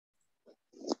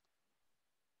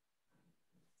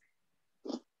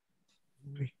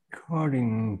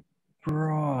Recording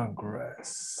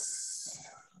progress.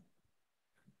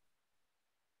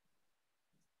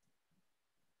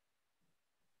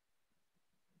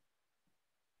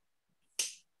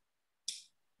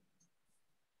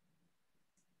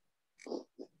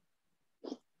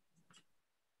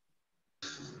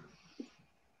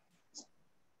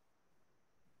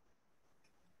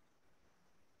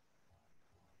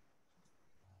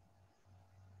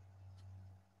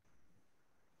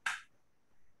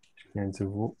 Antes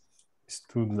eu vou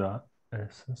estudar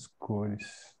essas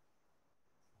cores.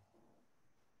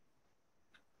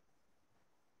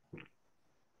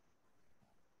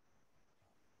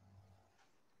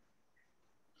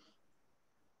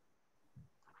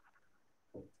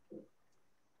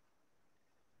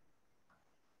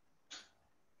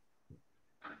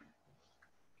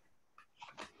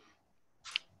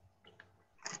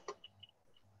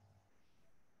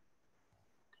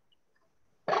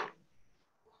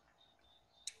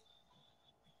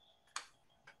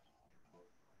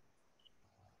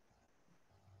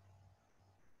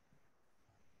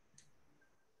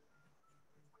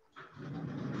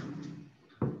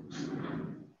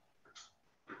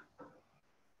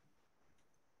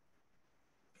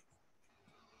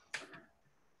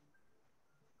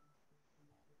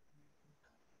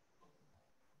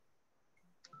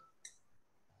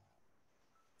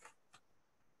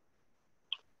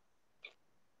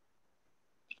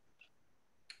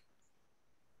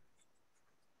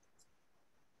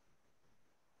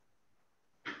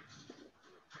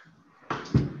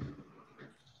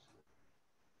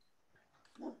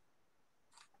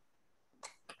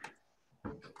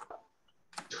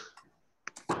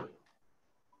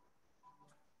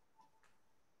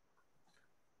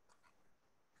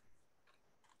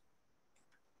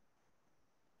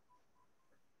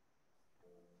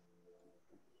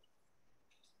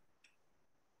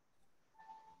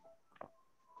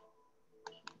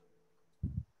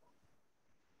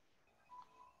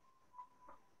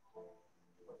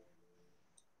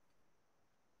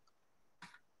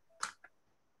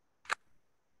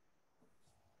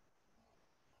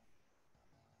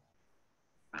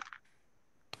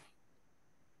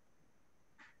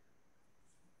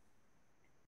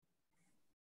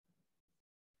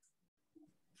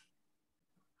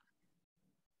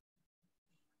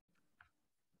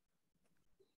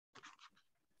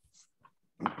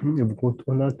 Eu vou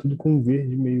contornar tudo com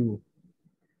verde meio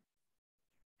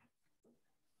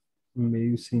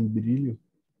sem brilho.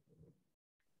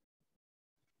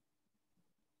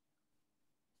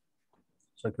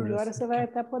 Só que Agora você vai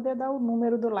até poder dar o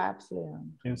número do lápis,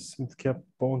 Leandro. Eu sinto que a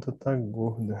ponta tá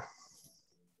gorda.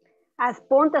 As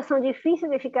pontas são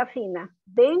difíceis de ficar fina,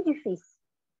 bem difícil.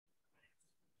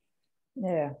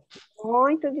 É.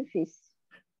 Muito difícil.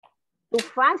 Tu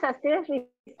faz as 3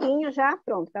 risquinhos já,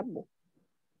 pronto, acabou.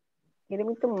 Ele é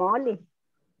muito mole.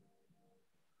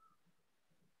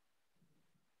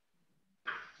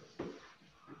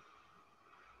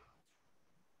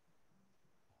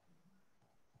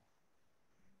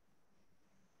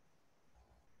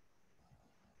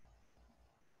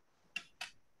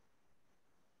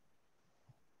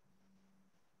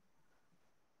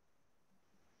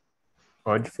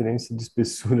 Qual a diferença de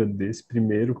espessura desse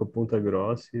primeiro com a ponta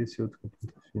grossa e esse outro com a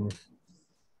ponta fina?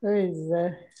 Pois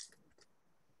é.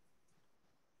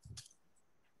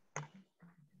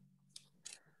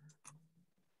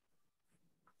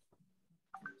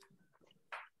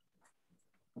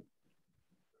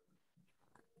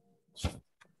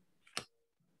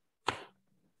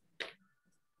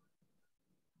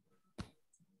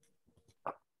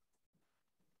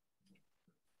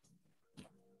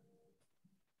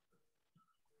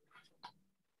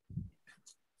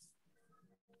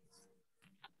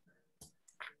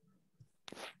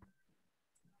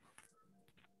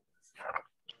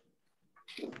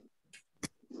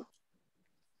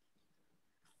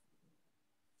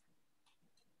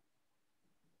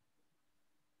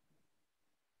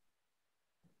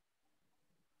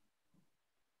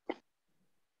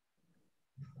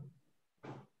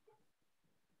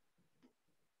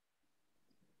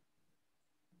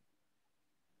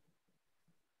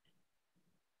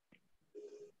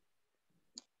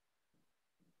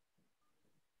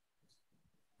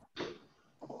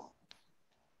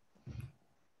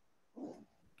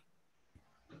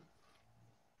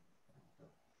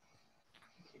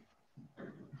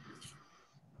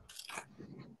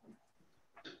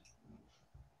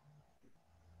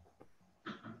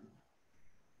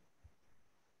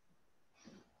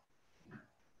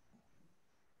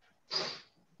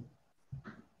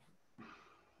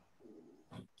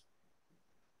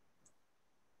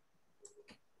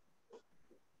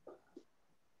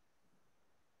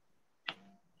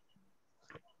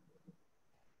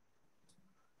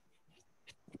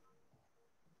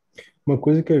 Uma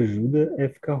coisa que ajuda é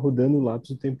ficar rodando o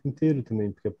lápis o tempo inteiro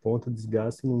também, porque a ponta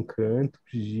desgasta num canto,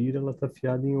 gira, ela tá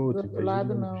afiada em Do outro, e outro vai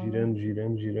lado girando, não, né? girando,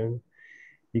 girando, girando,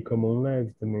 e com a mão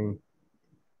leve também.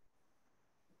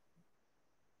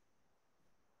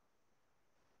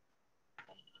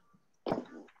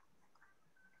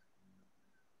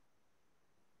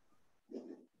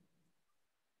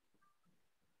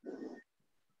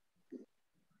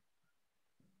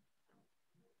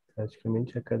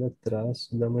 Praticamente a cada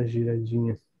traço dá uma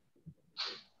giradinha.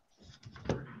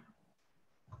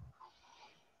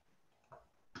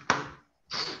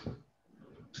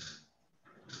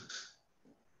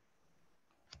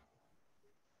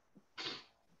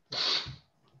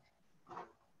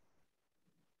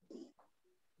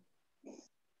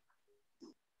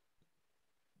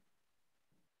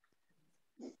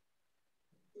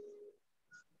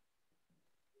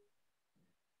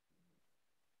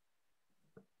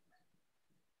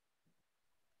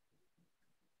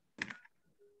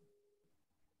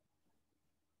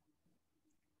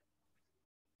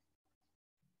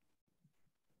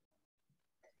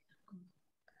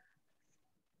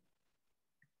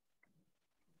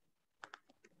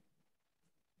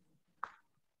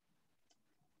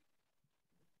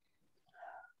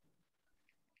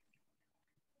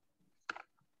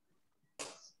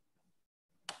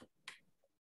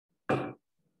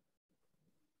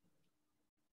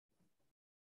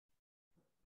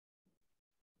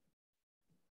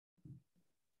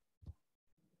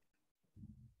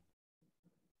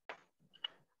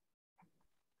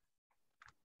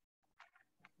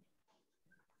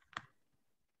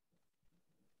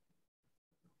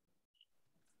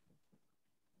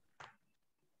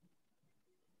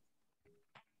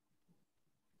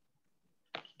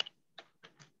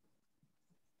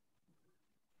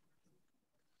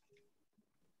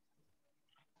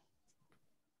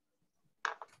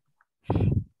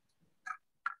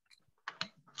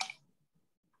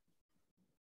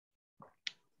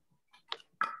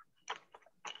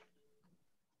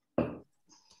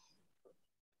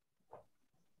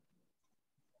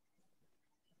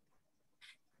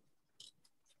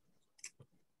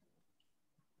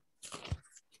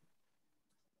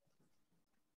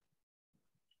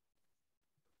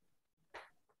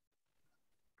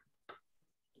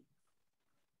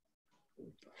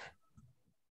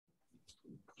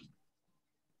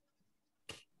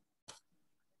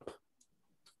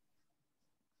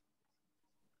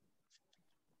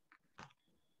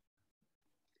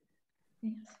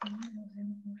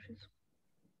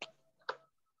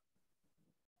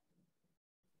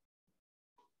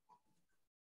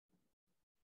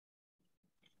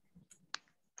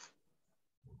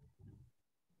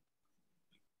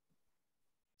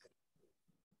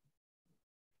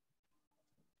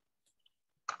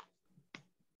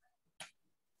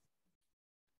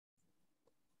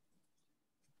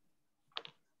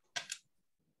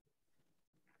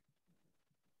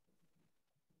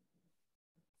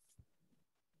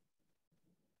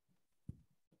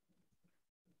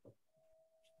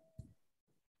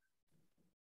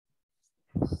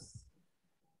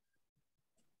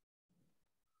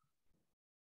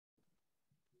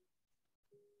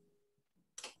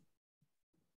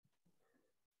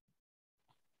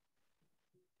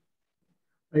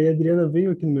 Aí a Adriana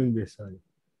veio aqui no meu aniversário.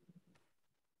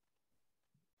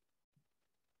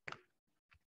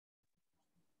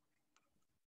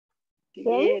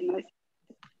 Quem?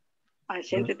 A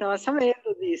gente estava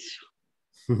sabendo disso.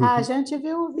 A gente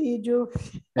viu o vídeo.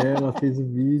 Ela fez o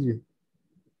vídeo.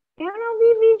 Eu não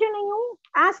vi vídeo nenhum.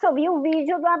 Ah, só vi o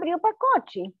vídeo do abrir o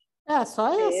pacote. É,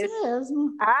 só esse Esse.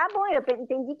 mesmo. Ah, bom, eu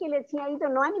entendi que ele tinha ido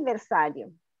no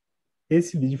aniversário.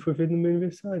 Esse vídeo foi feito no meu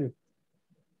aniversário.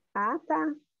 Ah,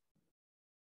 tá.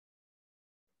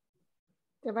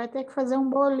 Você vai ter que fazer um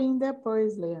bolinho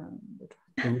depois, Leandro.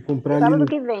 Eu vou comprar ali Sábado no,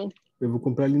 que vem. eu vou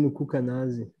comprar ali no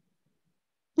Cucanase.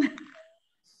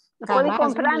 Pode Canasio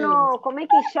comprar mesmo. no... Como é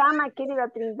que chama aquele da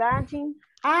Trindade?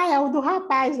 Ah, é o do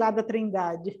rapaz lá da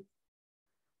Trindade.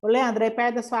 Ô, Leandro, aí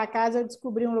perto da sua casa eu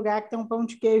descobri um lugar que tem um pão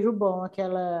de queijo bom,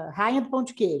 aquela rainha do pão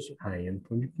de queijo. Rainha do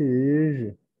pão de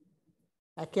queijo.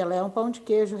 Aquela é um pão de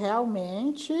queijo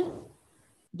realmente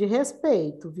de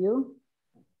respeito, viu?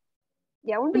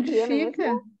 E aonde Onde que é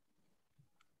fica? mesmo?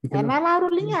 Fica É na Lauro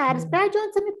Linhares, perto de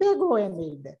onde você me pegou,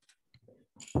 Eneida.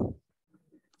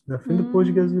 na frente do posto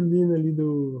de gasolina ali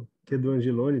do... Que é do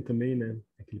Angelone também, né?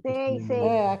 Aquele Sei, pequenininho. sei.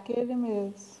 É, aquele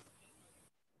mesmo.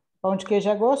 Pão de queijo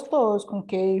é gostoso, com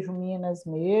queijo Minas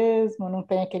mesmo, não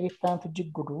tem aquele tanto de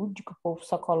grude que o povo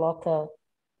só coloca,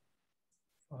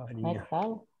 como é Farinha. que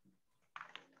fala?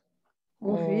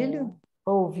 Polvilho?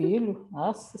 Polvilho,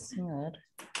 nossa senhora.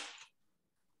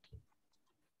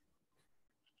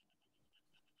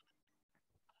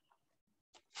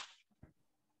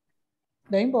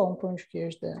 Bem bom o pão de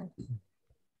queijo dela.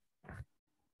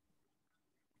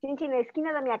 Gente, na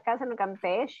esquina da minha casa, no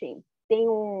Campeche, tem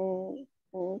um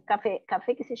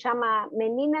café que se chama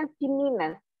Meninas de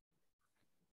Minas.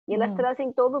 E elas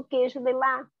trazem todo o queijo de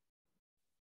lá.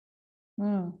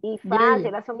 E fazem,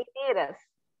 elas são mineiras.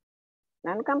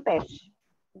 Lá no Campeche.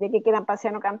 De que queiram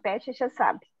passear no Campeche, já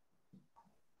sabe.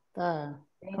 Tá.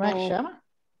 Como é que chama?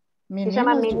 Se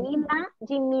chama Meninas de... Menina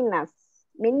de Minas.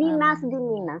 Meninas de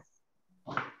Minas.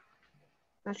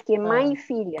 Acho que é mãe e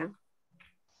filha.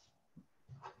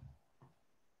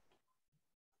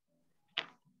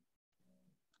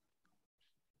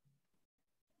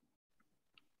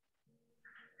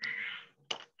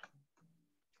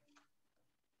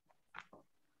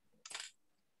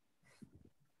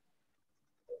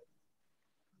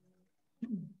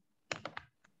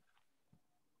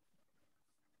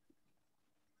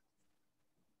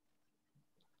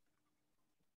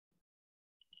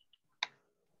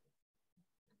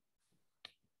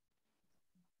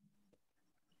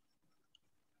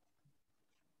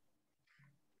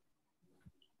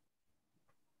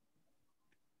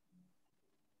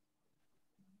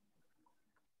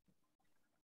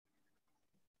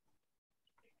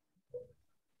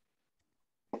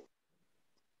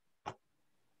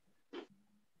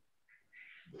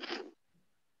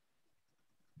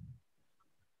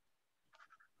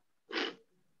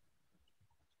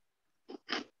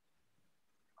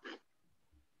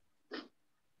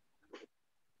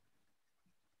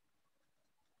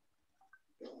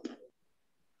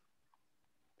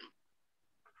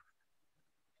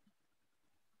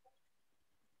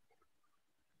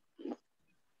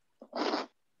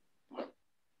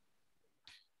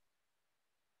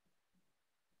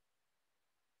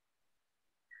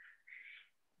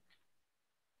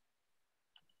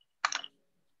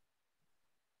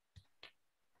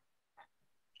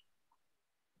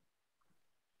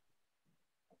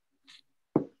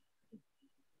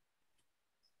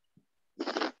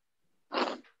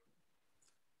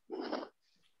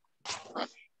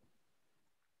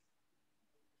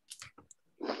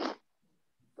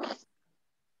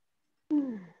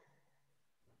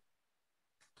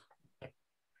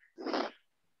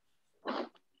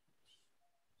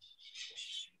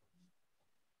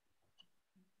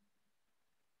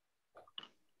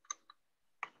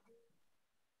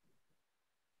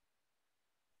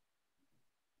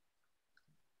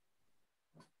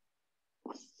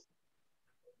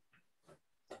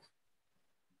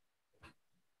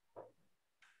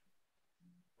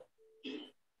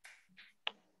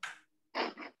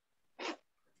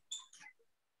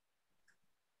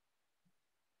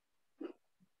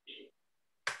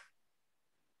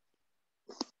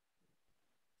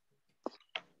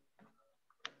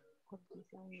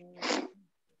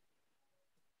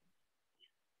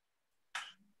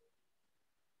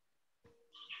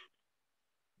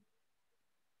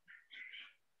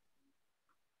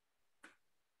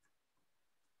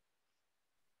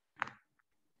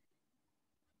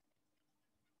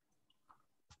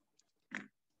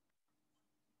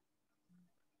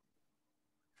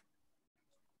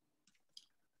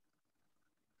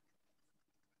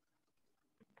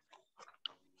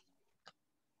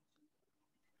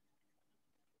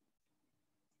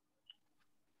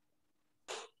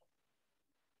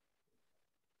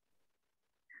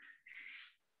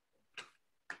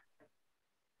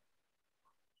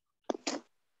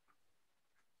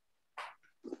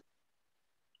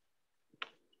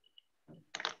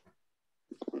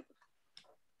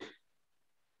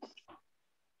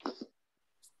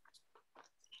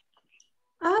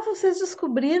 Ah, vocês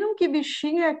descobriram que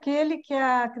bichinho é aquele que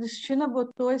a Cristina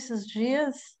botou esses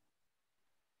dias?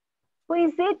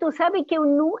 Pois é, tu sabe que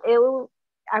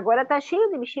agora tá cheio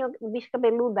de bichinho, bicho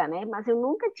cabeluda, né? Mas eu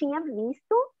nunca tinha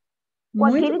visto com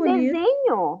Muito aquele bonito.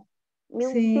 desenho.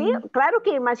 Meu Deus, Sim, claro que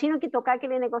imagino que tocar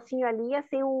aquele negocinho ali ia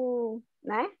ser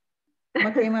né?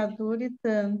 uma queimadura e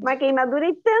tanto. Uma queimadura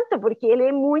e tanto, porque ele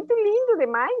é muito lindo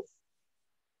demais.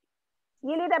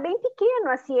 E ele era bem pequeno,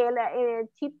 assim, ele é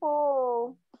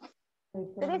tipo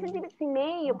 3,5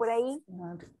 centímetros por aí.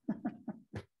 Muito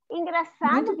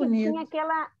Engraçado que tinha bonito.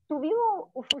 aquela. Tu viu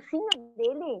o focinho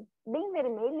dele, bem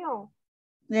vermelho?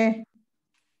 É,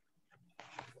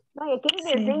 Não, e aquele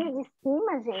sim, desenho de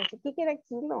cima, gente, o que que era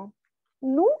aquilo?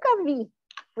 Nunca vi.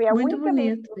 Foi a muito única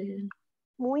vez. bonito ele.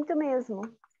 Muito mesmo.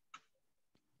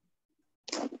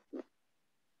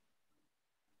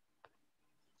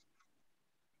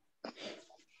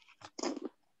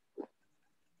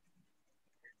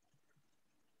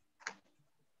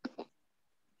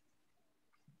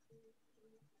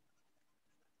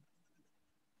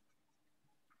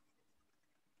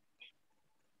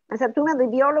 Essa turma de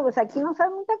biólogos aqui não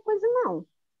sabe muita coisa, não.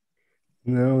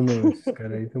 Não, esses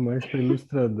caras aí estão mais para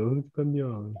ilustrador do que para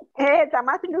biólogo. É, tá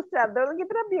mais para ilustrador do que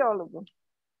para biólogo.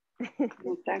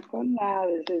 Não está com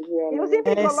nada esses Eu biólogos.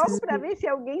 sempre coloco Esses para ver se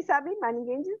alguém sabe, mas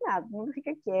ninguém diz nada. Todo mundo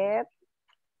fica quieto.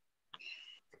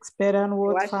 esperando o Eu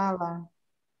outro acho, falar.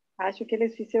 acho que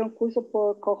eles fizeram curso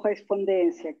por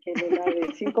correspondência, aquele lá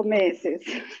de 5 meses.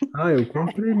 Ah, eu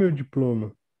comprei meu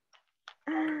diploma.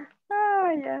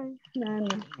 Ai, ai,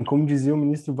 não. Como dizia o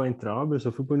ministro Weintraub, eu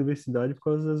só fui para a universidade por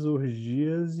causa das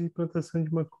orgias e plantação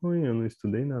de maconha. Eu não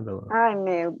estudei nada lá. Ai,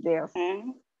 meu Deus.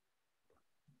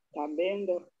 Tá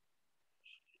vendo?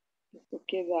 Isso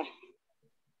que dá.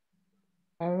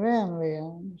 Tá vendo,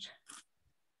 Leandro?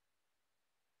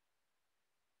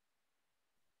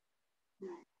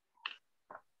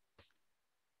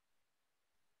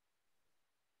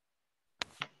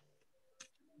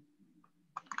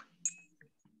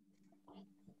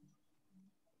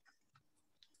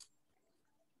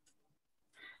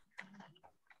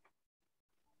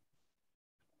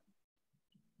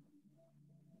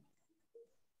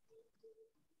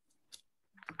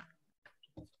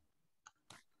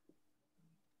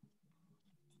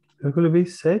 Eu levei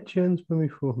 7 anos para me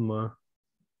formar.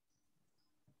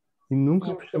 E nunca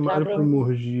me Porque já chamaram para uma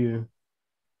orgia.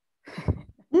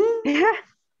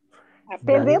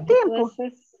 Perdeu Aproveita tempo. essas E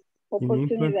nem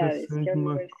oportunidades plantação que de a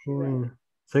universidade. maconha.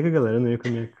 Será que a galera não ia com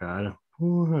a minha cara?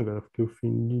 Porra, agora fiquei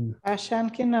ofendido.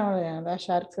 achando que não, Leandro.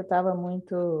 Acharam que você estava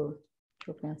muito. Deixa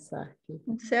eu pensar aqui.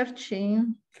 Muito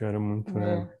certinho. Cara, muito,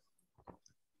 É.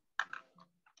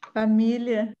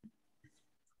 Família.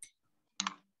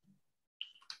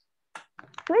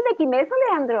 Tu é daqui mesmo,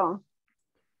 Leandro?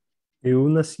 Eu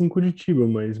nasci em Curitiba,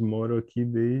 mas moro aqui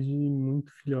desde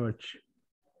muito filhote.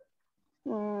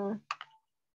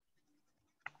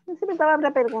 Você precisava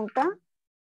para perguntar?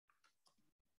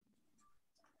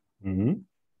 Uhum.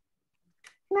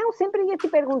 Não, sempre ia te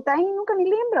perguntar e nunca me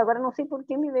lembro. Agora não sei por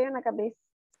que me veio na cabeça.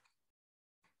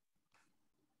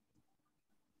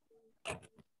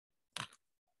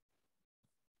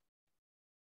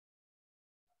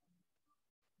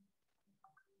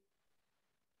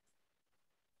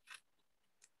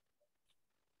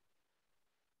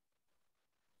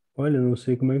 Olha, eu não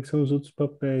sei como é que são os outros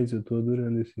papéis, eu tô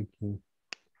adorando esse aqui. Eu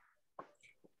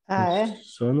Ah, é?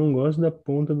 só não gosto da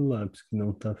ponta do lápis, que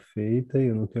não tá feita e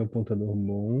eu não tenho apontador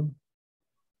bom.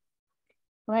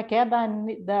 Como é que é?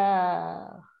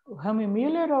 O Rami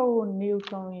Miller ou o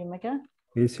Newton? Como é que é?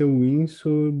 Esse é o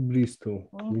Winsor Bristol.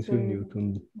 Winsor Winsor,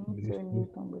 Newton Winsor Bristol.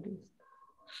 Newton Bristol.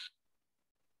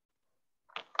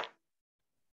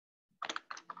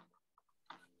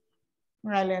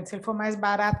 Ah, Leandro, se ele for mais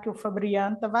barato que o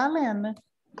Fabriano, tá valendo, né?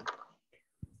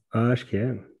 Ah, acho que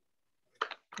é.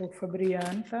 O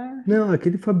Fabriano tá. Não,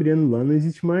 aquele Fabriano lá não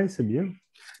existe mais, sabia?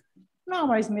 Não,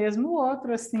 mas mesmo o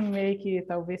outro, assim, meio que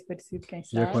talvez parecido, quem De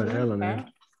sabe, aquarela, né?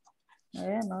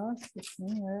 tá? Nossa,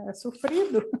 sim, é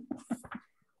sofrido.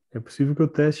 É possível que eu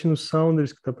teste no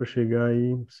Saunders que tá para chegar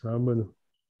aí sábado.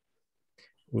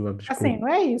 O lápis de Assim, cor. não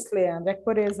é isso, Leandro. É que,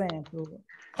 por exemplo,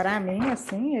 para mim,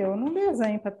 assim, eu não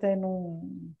desenho para ter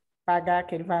pagar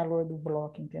aquele valor do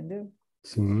bloco, entendeu?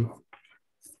 Sim.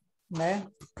 Né?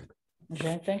 A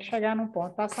gente tem que chegar num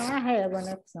ponto, passar uma régua,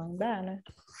 né? Porque senão não dá, né?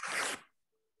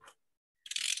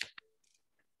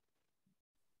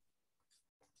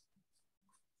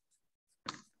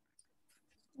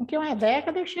 Daqui uma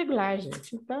década eu chego lá,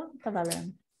 gente. Então, tá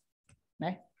valendo,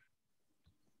 né?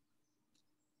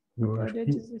 Eu acho Pode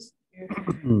que desistir.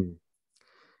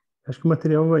 acho que o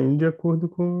material vai indo de acordo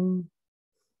com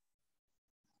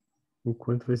o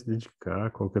quanto vai se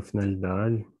dedicar, qual que é a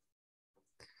finalidade.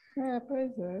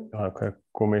 Pois é. Ah, eu quero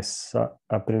começar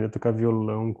a aprender a tocar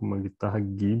violão com uma guitarra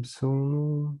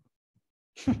Gibson,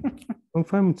 não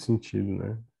faz muito sentido,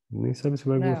 né? Nem sabe se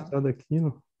vai Não, gostar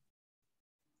daquilo.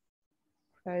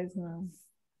 faz não.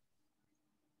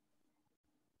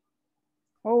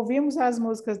 Ouvimos as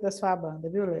músicas da sua banda,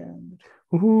 viu, Leandro?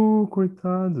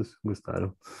 Coitados.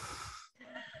 Gostaram.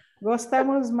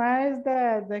 Gostamos mais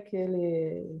da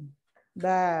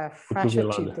faixa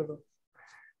Cotovelada. título.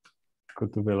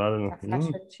 Cotovelada no A fim?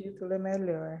 faixa título é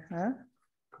melhor. Hã?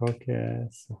 Qual que é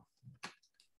essa?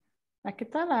 Aqui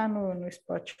tá lá no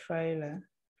Spotify lá.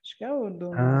 Acho que é o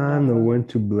do nome Ah, da no banda. One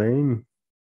to Blame.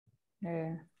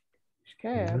 É, acho que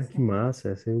é Ah, essa. que massa.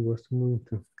 Essa eu gosto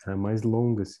muito. É mais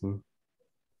longa, assim.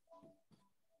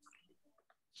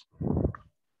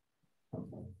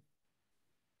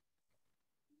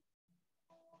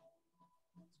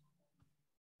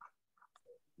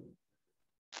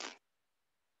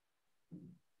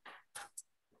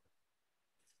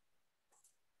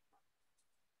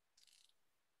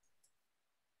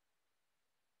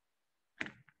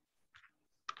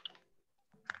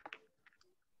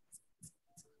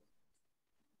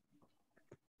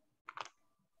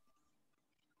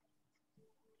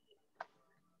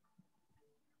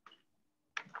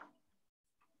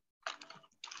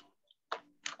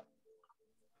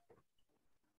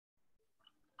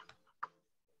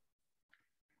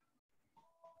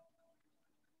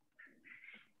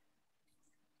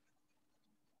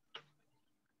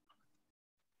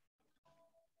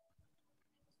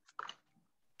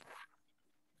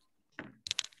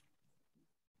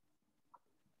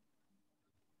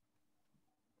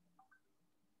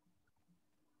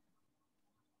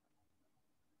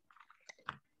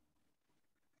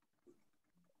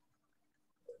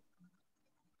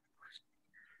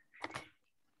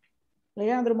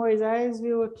 Leandro Moisés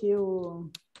viu aqui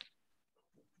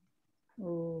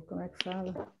como é que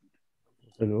fala?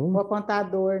 O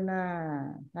apontador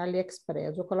na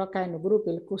AliExpress. Vou colocar aí no grupo,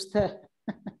 ele custa...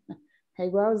 É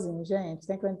igualzinho, gente,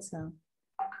 tem condição.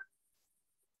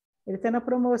 Ele está na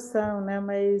promoção, né?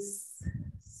 Mas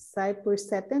sai por R$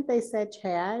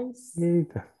 77,62.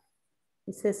 Eita.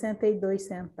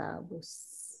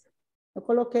 Eu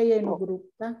coloquei aí no grupo,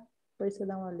 tá? Depois você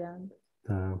dá uma olhada.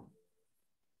 Tá.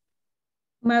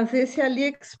 Mas esse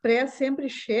AliExpress sempre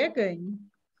chega, hein?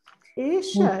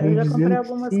 Ixi, Pô, eu tão já comprei dizendo que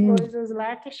algumas sim. coisas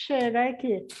lá que chega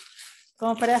aqui.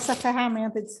 Comprei essa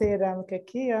ferramenta de cerâmica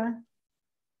aqui, ó.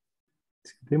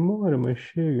 Demora, mas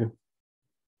chega. Não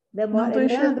Demora, estou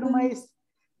Leandro, enxergando. mas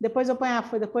depois eu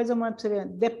ponho depois eu mando para você ver.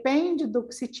 Depende do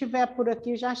que se tiver por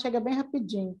aqui, já chega bem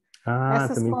rapidinho. Ah,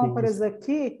 Essas também tem compras isso.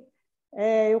 aqui,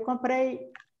 eu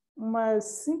comprei umas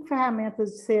 5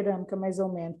 ferramentas de cerâmica, mais ou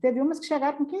menos. Teve umas que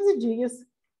chegaram com 15 dias.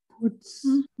 Putz.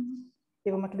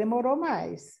 Teve uma que demorou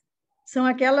mais. São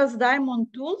aquelas Diamond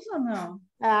Tools ou não?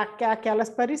 Aquelas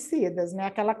parecidas, né?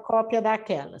 Aquela cópia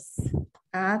daquelas.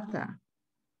 Ah, tá.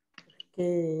 Porque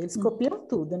eles copiam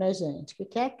tudo, né, gente? O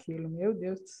que é aquilo? Meu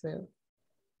Deus do céu.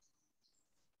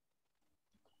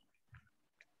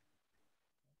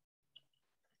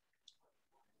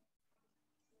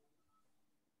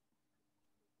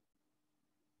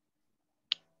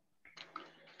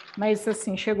 Mas,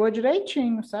 assim, chegou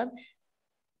direitinho, sabe?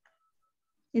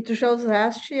 E tu já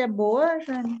usaste? É boa,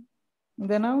 Jane?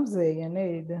 Ainda não usei,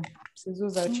 Eneida. Preciso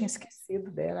usar, eu tinha esquecido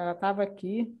dela. Ela estava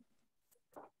aqui.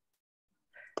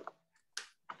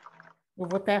 Eu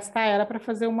vou testar ela para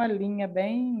fazer uma linha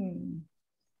bem...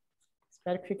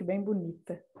 Espero que fique bem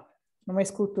bonita. Numa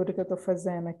escultura que eu estou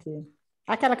fazendo aqui.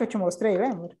 Aquela que eu te mostrei,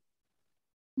 lembra?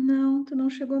 Não, tu não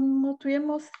chegou, tu ia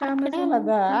mostrar, mas eu Aquela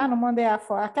não vi. não mandei a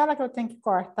foto. Aquela que eu tenho que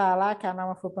cortar lá, que a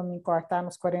Nama foi para mim cortar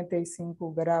nos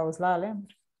 45 graus lá,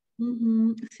 lembra?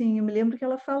 Uhum, sim, eu me lembro que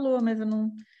ela falou, mas eu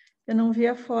não vi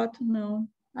a foto, não.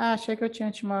 Ah, achei que eu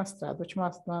tinha te mostrado. Vou te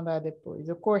mandar depois.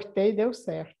 Eu cortei e deu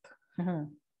certo.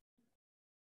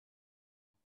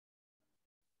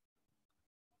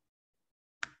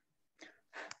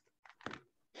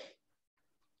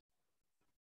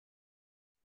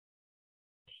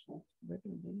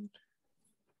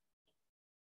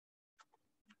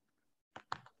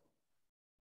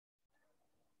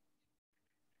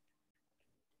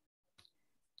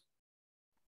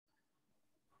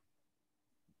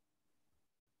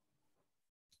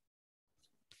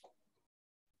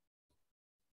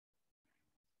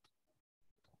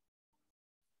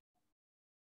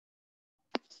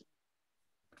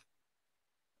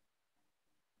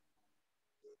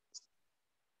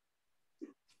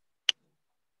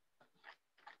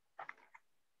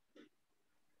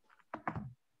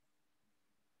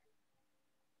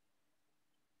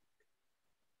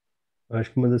 Eu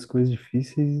acho que uma das coisas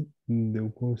difíceis de eu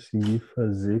conseguir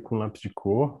fazer com lápis de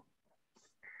cor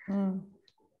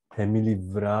é me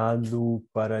livrar do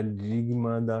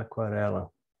paradigma da aquarela.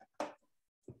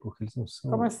 Porque eles não Como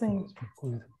são a assim? mesma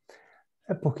coisa.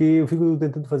 É porque eu fico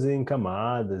tentando fazer em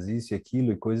camadas, isso e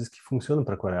aquilo, e coisas que funcionam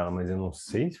para aquarela, mas eu não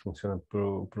sei se funciona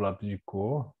pro lápis de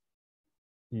cor.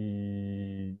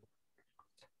 E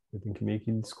eu tenho que meio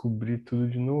que descobrir tudo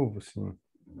de novo, assim.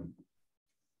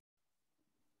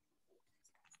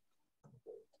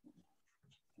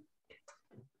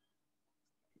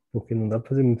 Porque não dá pra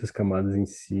fazer muitas camadas em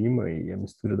cima e a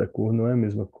mistura da cor não é a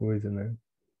mesma coisa, né?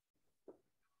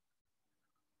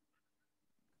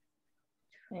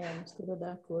 A mistura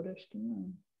da cor, acho que não.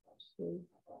 Não sei.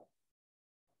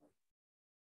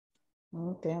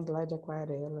 Não entendo lá de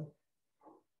aquarela.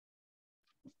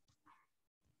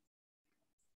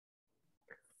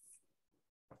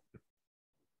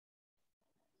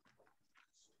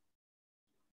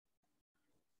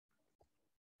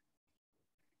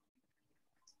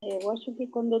 Eu acho que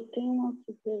quando tem uma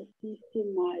superfície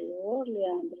maior,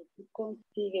 Leandro, tu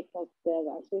consegue fazer,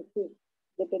 às vezes,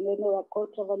 dependendo da cor,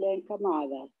 trabalhar em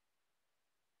camadas.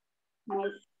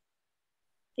 Mas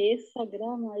essa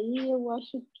grama aí, eu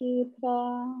acho que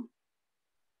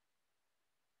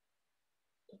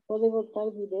pode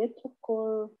botar direto a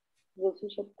cor que você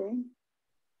já tem,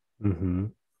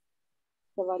 Uhum.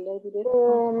 trabalhar direto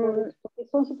com as cores, porque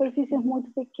são superfícies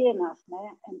muito pequenas,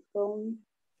 né? Então,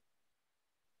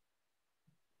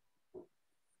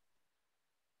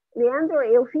 Leandro,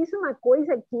 eu fiz uma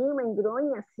coisa aqui, uma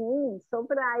engronha assim, só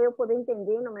para eu poder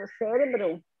entender no meu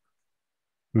cérebro.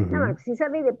 Não, mas Uhum. precisa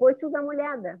ver, depois tu dá uma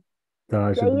olhada. Tá,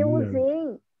 Que já dou aí uma eu olhada.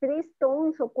 usei 3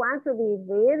 tons ou 4 de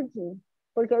verde,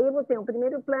 porque aí eu botei o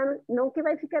primeiro plano, não que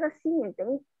vai ficar assim,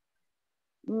 entende?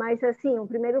 Mas, assim, um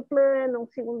primeiro plano, um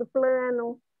segundo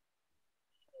plano,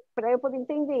 para eu poder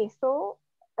entender. Só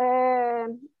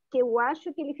que eu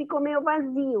acho que ele ficou meio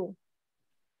vazio.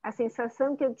 A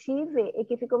sensação que eu tive é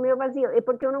que ficou meio vazio. É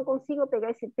porque eu não consigo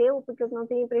pegar esse teu, porque eu não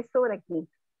tenho impressora aqui.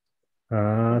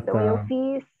 Ah, Então, eu tá.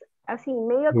 fiz, assim,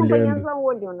 meio acompanhando Olhando. a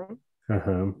olho, né?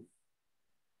 Aham.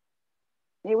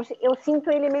 Eu sinto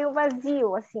ele meio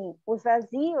vazio, assim. Os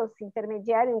vazios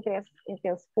intermediários entre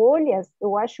as folhas,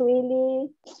 eu acho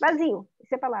ele vazio.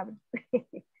 Essa é a palavra.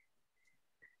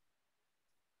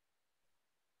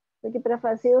 Porque para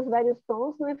fazer os vários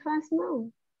tons não é fácil,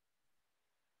 não.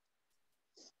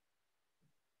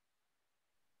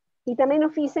 E também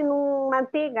não fiz em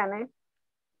manteiga, né?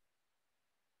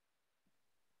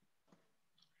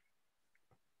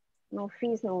 Não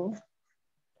fiz, não.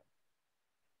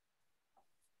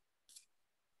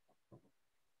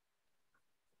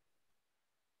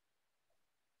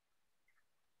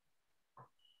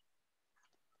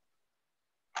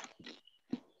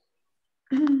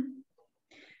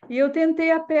 E eu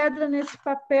tentei a pedra nesse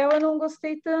papel, eu não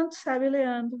gostei tanto, sabe,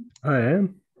 Leandro? Ah,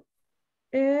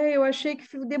 é? Eu achei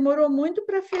que demorou muito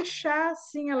para fechar,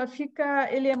 assim, ela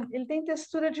fica, ele tem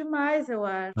textura demais, eu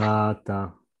acho. Ah,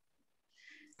 tá.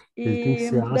 Ele tem que E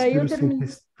ser daí eu áspero sem terminei.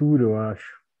 textura, eu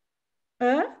acho.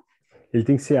 Hã? Ele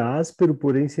tem que ser áspero,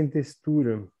 porém sem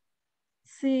textura.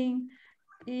 Sim.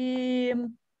 E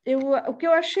o que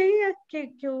eu achei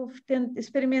que eu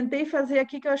experimentei fazer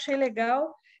aqui, que eu achei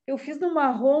legal, eu fiz no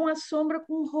marrom a sombra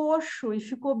com roxo e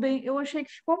ficou bem, eu achei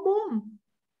que ficou bom.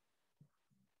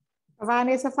 A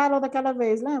Vanessa falou daquela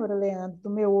vez, lembra, Leandro, do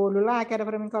meu olho lá, que era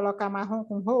para mim colocar marrom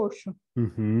com roxo?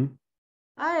 Uhum.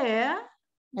 Ah, é?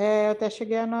 Eu até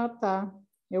cheguei a anotar.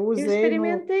 Eu Eu usei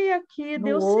experimentei aqui, no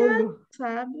deu certo, olho,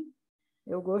 sabe?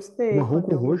 eu gostei Marrom quando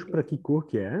com eu roxo, usei. para que cor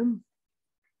que é?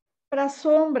 Para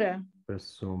sombra. Para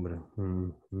sombra.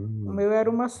 O meu era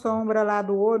uma sombra lá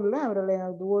do olho, lembra,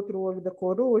 Leandro? Do outro olho da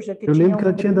coruja, que Eu lembro tinha que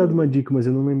ela um tinha dado uma brilho. dica, mas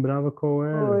eu não lembrava qual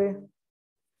era. Foi.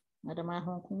 Era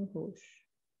marrom com roxo.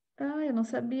 Ah, eu não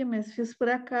sabia, mas fiz por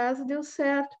acaso, deu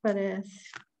certo,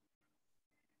 parece.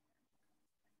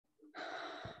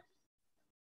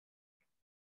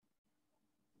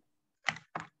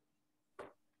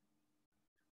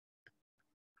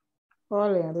 Ó,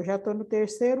 Leandro, eu já estou no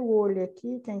terceiro olho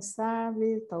aqui, quem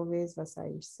sabe, talvez vá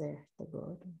sair certo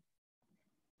agora.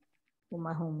 O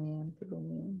marrom, pelo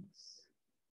menos.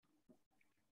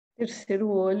 Terceiro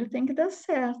olho tem que dar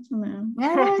certo, né?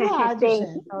 É verdade, Tem.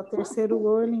 gente. Ó, o terceiro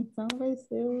olho, então, vai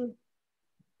ser o...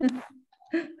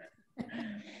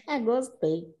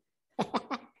 gostei.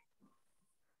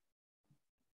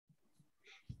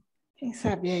 Quem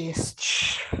sabe é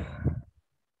este.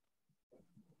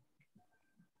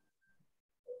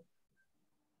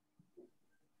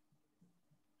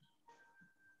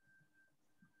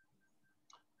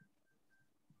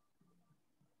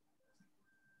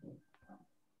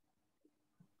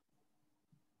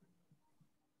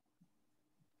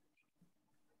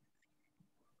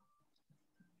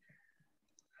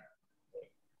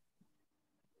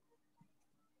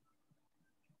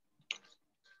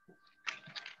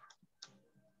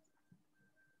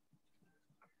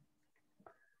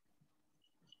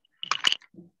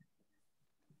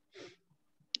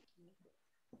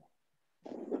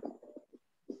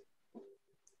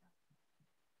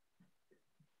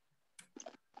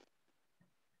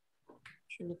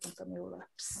 Deixa eu ver quanto é meu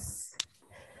lápis.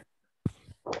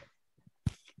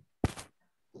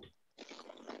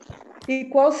 E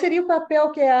qual seria o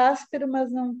papel que é áspero,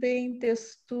 mas não tem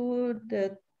textura?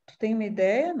 Tu tem uma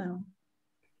ideia, não?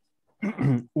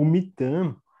 O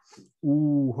mitan,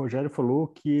 o Rogério falou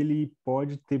que ele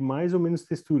pode ter mais ou menos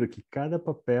textura, que cada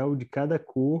papel de cada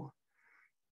cor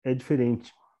é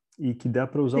diferente e que dá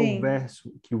para usar o Sim.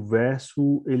 verso, que o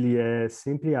verso ele é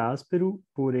sempre áspero,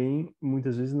 porém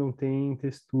muitas vezes não tem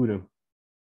textura.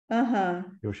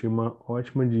 Aham. Eu achei uma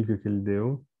ótima dica que ele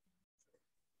deu.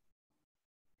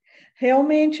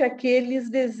 Realmente, aqueles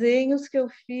desenhos que eu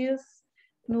fiz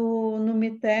no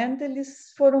Mitend,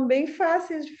 eles foram bem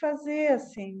fáceis de fazer,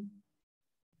 assim,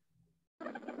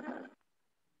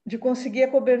 de conseguir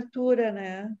a cobertura,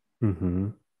 né?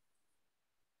 Uhum.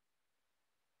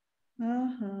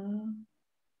 Aham.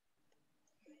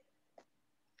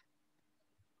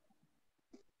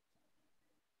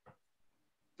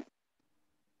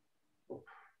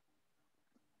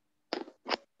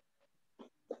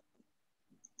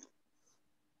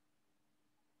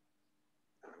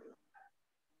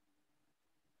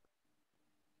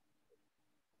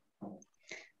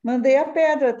 Mandei a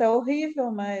pedra, tá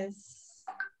horrível, mas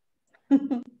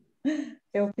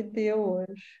é o que deu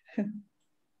hoje.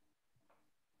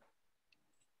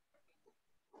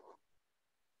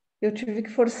 Eu tive que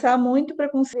forçar muito para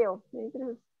conseguir.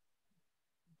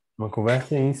 Uma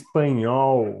conversa em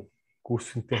espanhol,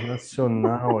 curso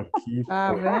internacional aqui.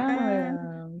 Tá Pô. vendo,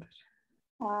 Leandro?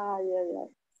 Ai, ai, ai.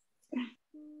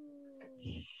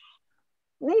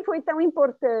 Nem foi tão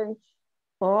importante.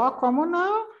 Ó, como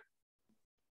não?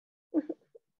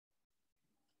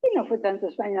 E não foi tanto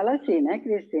espanhol assim, né,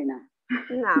 Cristina?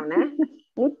 Não, né?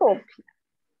 Me poupe.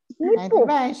 Ainda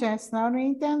bem, gente, senão eu não ia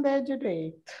entender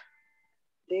direito.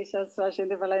 Deixa só a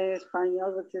gente falar em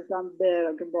espanhol, vocês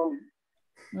saberam, que bom.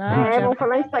 Não, Vamos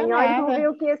falar em não espanhol e vamos nada. ver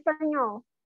o que é espanhol.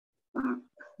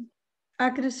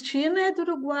 A Cristina é do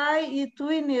Uruguai e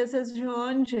tu, Inês, és de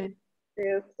onde?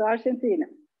 Eu sou argentina.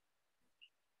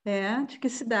 É? De que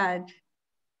cidade?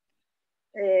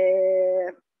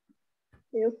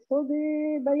 Eu sou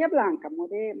de Bahia Blanca,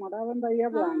 morava em Bahia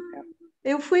Blanca.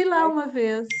 Eu fui lá uma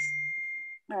vez.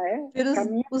 Ah, é? Ver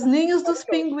Caminho os ninhos dos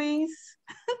maravilhoso. pinguins.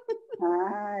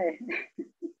 Ah, é.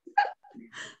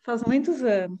 Faz muitos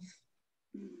anos.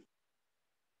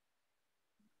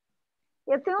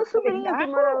 Eu tenho um sobrinho que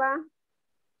mora lá,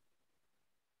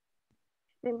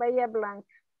 em Bahia Blanca.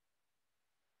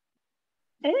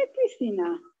 É,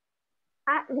 Cristina.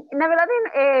 Ah, na verdade,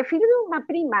 é filho de uma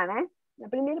prima, né? Da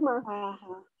primeira irmã.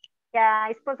 Aham. Que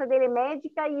a esposa dele é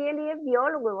médica e ele é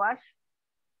biólogo, eu acho.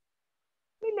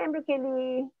 Me lembro que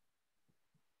ele...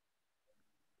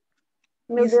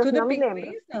 Meu Isso Deus, tudo é não me lembro.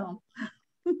 pinguins, não?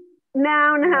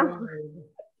 Não, não.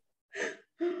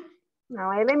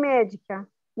 Não, ela é médica.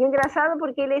 E é engraçado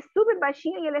porque ele é super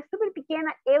baixinho e ela é super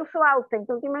pequena. Eu sou alta,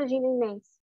 então tu imagina, Inês.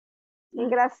 É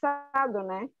engraçado,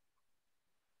 né?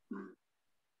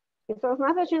 Pessoas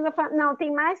mais baixinhas... Não,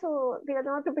 tem mais o filho de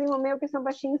um outro primo meu que são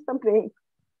baixinhos também.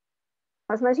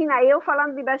 Mas imagina, eu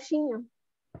falando de baixinho.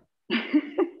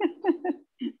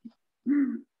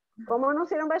 Como não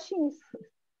serão baixinhos?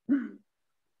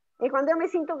 E quando eu me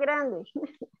sinto grande.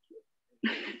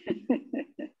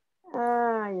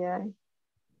 Ai, ai.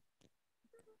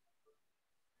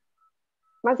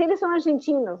 Mas eles são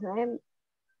argentinos, né?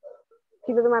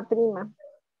 Filho de uma prima.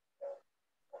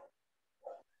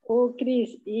 Ô,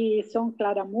 Cris, e são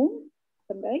claramum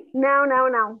também? Não, não,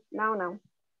 não. Não, não.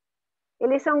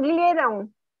 Eles são guilherão.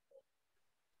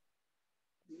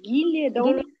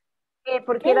 Guilherão? É, Que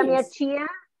porque é era minha isso? tia.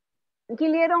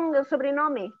 Guilherão é o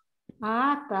sobrenome.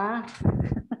 Ah, tá.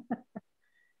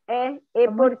 É É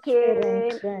muito porque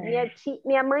diferente, é.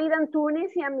 minha mãe era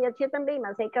Antunes e a minha tia também,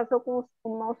 mas aí casou com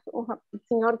um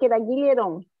senhor que era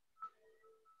guilherão.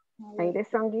 Aí eles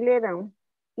são guilherão.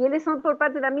 E eles são por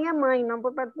parte da minha mãe, não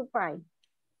por parte do pai.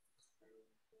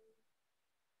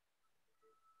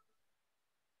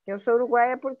 Eu sou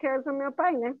uruguaia porque é do meu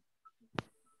pai, né?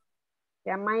 E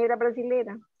a mãe era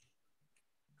brasileira.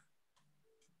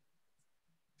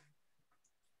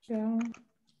 Então,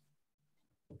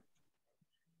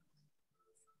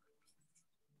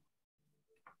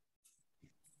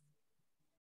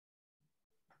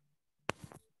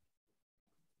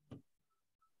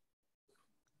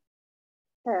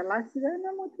 Lá a cidade não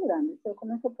é muito grande. Se eu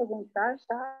começo a perguntar,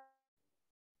 já...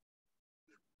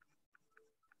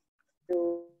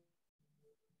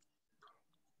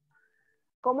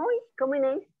 Como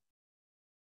Inês?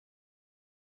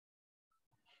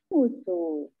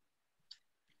 Muito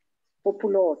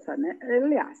populosa, né?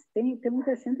 Aliás, tem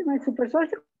muita gente, mas o pessoal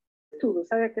tem tudo,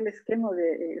 sabe aquele esquema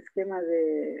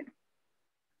de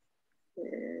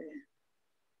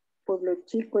pueblo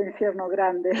chico, infierno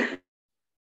grande.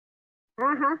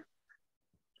 Aham.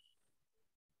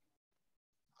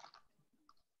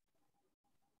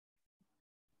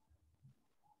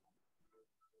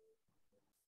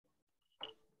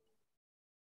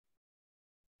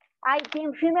 Ai, tem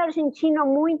um filme argentino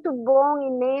muito bom,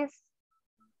 Inês.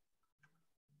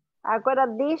 Agora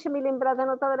deixa me lembrar, da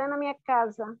anotadora na minha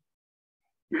casa.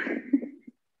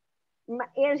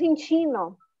 É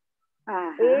argentino.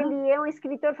 Aham. Ele é um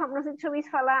escritor famoso, não sei se eu ouvi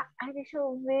falar. Ai, deixa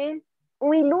eu ver.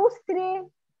 Um ilustre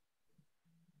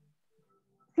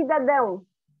cidadão.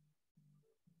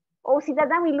 Ou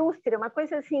cidadão ilustre, uma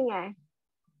coisa assim, é.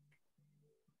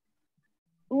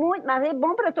 Muito, mas é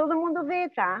bom para todo mundo ver,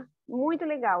 tá? Muito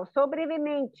legal. Só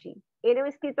brevemente. Ele é um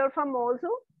escritor famoso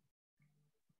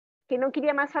que não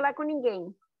queria mais falar com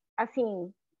ninguém.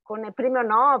 Assim, com o prêmio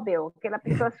Nobel, aquela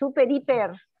pessoa super,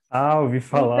 hiper... Ouvi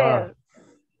falar.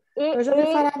 eu já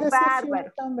ouvi falar desse filme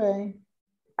bárbaro. também.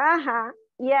 Aham.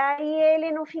 E aí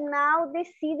ele, no final,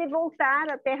 decide voltar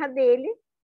à terra dele.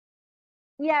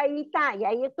 E aí tá, e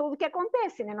aí é tudo que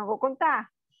acontece, né? Não vou contar.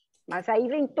 Mas aí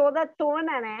vem toda à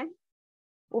tona, né?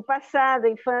 O passado, a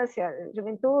infância, a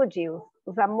juventude,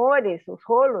 os amores, os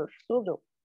rolos, tudo.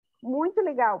 muito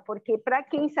legal, porque para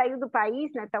quem saiu do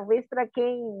país, né, talvez para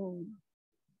quem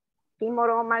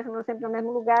morou mais ou menos sempre no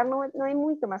mesmo lugar, não é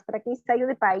muito, mas para quem saiu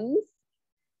do país,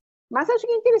 mas acho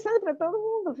que é interessante para todo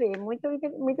mundo ver, muito,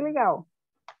 muito legal.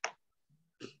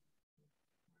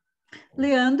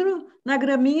 Leandro, na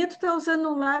graminha tu tá usando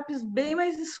um lápis bem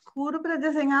mais escuro para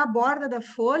desenhar a borda da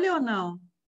folha ou não?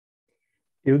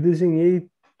 Eu desenhei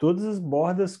todas as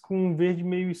bordas com um verde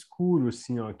meio escuro,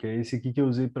 assim, ó, que é esse aqui que eu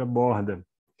usei para borda.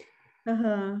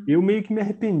 Uhum. Eu meio que me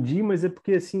arrependi, mas é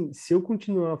porque, assim, se eu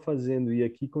continuar fazendo e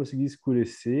aqui conseguir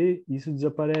escurecer, isso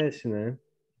desaparece, né?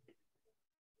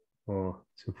 Ó,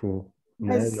 se eu for,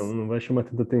 né? Mas Não vai chamar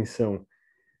tanta atenção.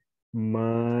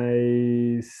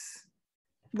 Mas...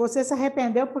 você se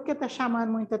arrependeu porque está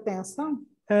chamando muita atenção?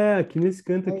 aqui nesse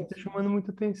canto É aqui tá isso. chamando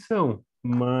muita atenção.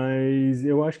 Mas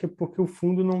eu acho que é porque o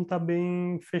fundo não tá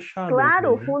bem fechado ainda,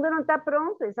 Claro, o né? fundo não está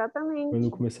pronto, Quando exatamente. eu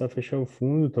começar a fechar o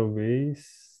fundo,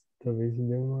 talvez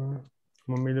dê uma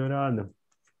melhorada.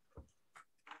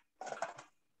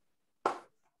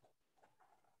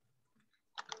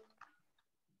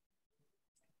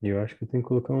 E eu acho que eu tenho que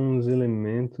colocar uns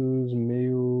elementos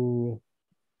meio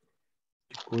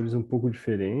de cores um pouco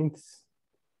diferentes,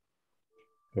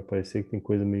 para parecer que tem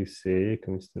coisa meio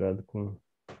seca misturada com...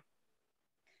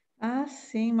 Ah,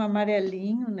 sim, um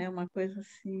amarelinho, né? Uma coisa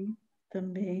assim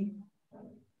também,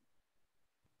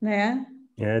 né?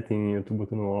 Eu tô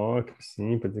botando óculos,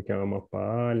 sim, para dizer que é uma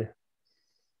palha.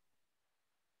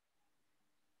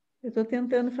 Eu estou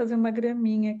tentando fazer uma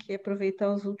graminha aqui,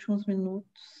 aproveitar os últimos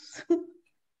minutos.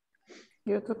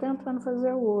 Eu estou tentando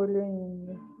fazer o olho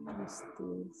ainda.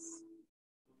 Tristeza.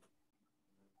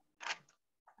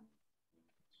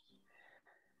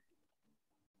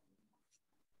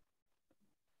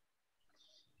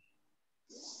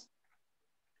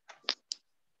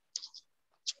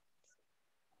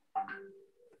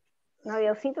 Não,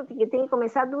 eu sinto que tem que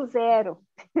começar do zero.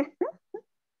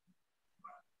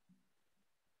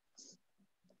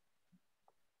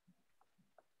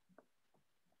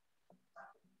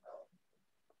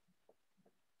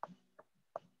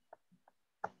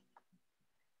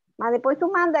 Mas depois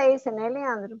tu manda esse, né,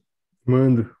 Leandro?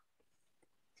 Mando.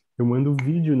 Eu mando o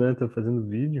vídeo, né? Tá fazendo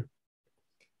vídeo.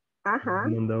 Vou Aham.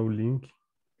 mandar o link.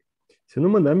 Se eu não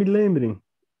mandar, me lembrem.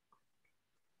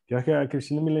 Pior que a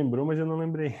Cristina me lembrou, mas eu não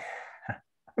lembrei.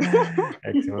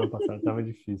 É que semana passada tava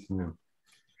difícil mesmo.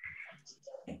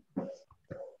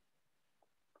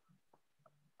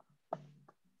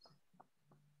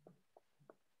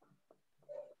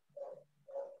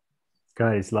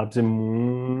 Cara, esse lápis é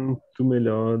muito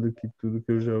melhor do que tudo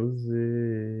que eu já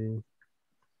usei.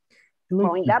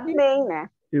 Bom, ainda bem, né?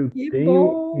 Eu Que tenho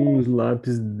bom! uns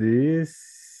lápis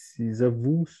desses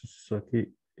avulsos, só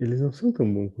que eles não são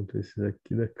tão bons quanto esses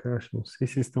aqui da caixa. Não sei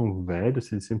se eles estão velhos,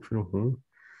 se eles sempre foram ruins.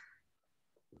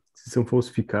 Se são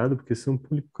falsificados, porque são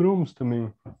policromos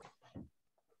também.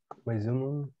 Mas eu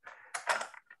não...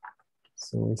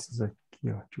 São esses aqui,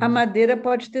 ó. Deixa eu A ver. madeira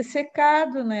pode ter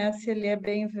secado, né? Se ele é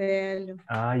bem velho.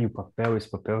 Ah, e o papel, esse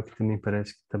papel aqui também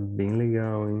parece que tá bem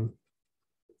legal, hein?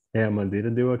 A madeira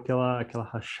deu aquela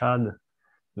rachada.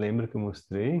 Lembra que eu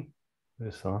mostrei?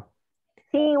 Olha só.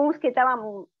 Sim, uns que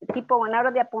estavam, tipo, na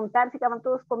hora de apontar, ficavam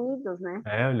todos comidos, né?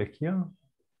 Olha aqui, ó.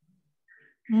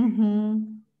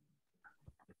 Uhum.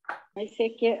 Mas é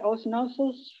que os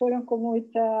nossos foram com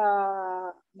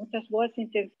muitas boas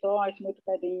intenções, muito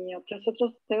carinho, que os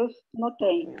outros teus não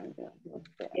têm.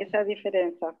 Essa é a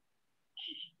diferença.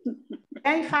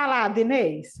 Quer falar,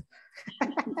 Inês?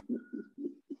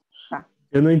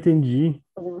 Eu não entendi.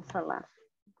 Podemos falar.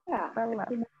 Falar.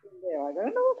 Não entendeu. Agora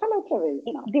eu não vou falar outra vez,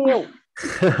 não. Deu.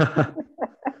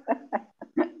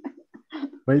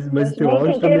 Mas teu Gente,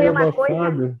 áudio tá quer ver meio uma coisa?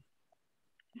 abafado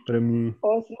pra mim.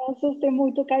 Os nossos têm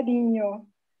muito carinho.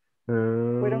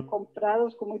 Foram Ah,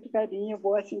 comprados com muito carinho,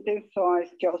 boas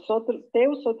intenções, que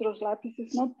teus outros lápis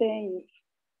não têm.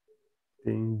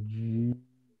 entendi.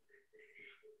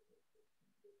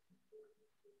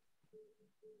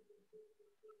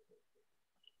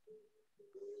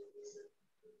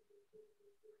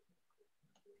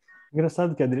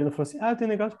 Engraçado que a Adriana falou assim: eu tenho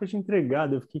negócio pra te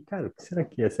entregar. Eu fiquei, cara, o que será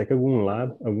que é? Será que é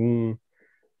algum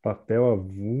papel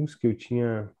avulso que eu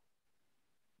tinha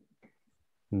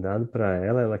dado pra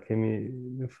ela? Ela quer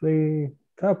me. Eu falei,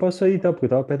 tá, eu posso ir, tá? Porque eu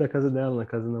tava perto da casa dela, na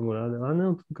casa da namorada. Ela,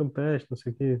 não, tô no Campeche, não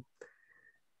sei o quê.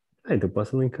 Então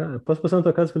passa lá em casa. Posso passar na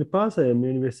tua casa? Eu falei, passa, é meu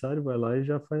aniversário, vai lá e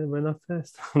vai na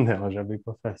festa. Ela já veio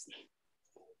pra festa.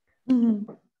 Uhum.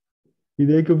 E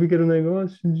daí que eu vi que era um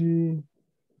negócio de.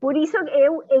 Por isso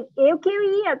eu que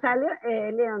ia, tá,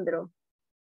 Leandro?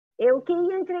 Eu que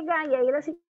ia entregar. E aí ela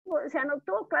se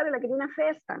anotou, claro, ela queria ir na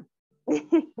festa.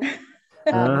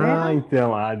 Tá vendo?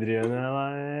 Então, a Adriana,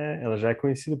 ela já é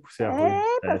conhecida por ser a ruim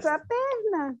de Passou teste. a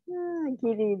perna. Ah,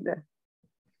 querida.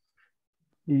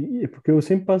 E é porque eu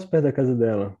sempre passo perto da casa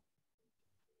dela.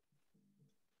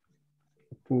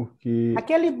 Porque,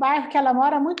 Aquele bairro que ela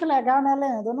mora é muito legal, né,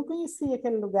 Leandro? Eu não conhecia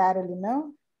aquele lugar ali,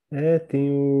 não. é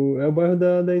o bairro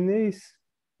da Inês.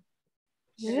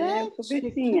 Eu sou Gente, que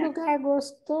vizinha. lugar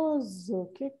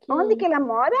gostoso. Que é Onde que isso? ela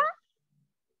mora?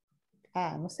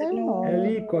 Ah, não É sei o É nome.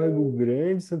 ali, Córrego no...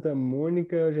 Grande, Santa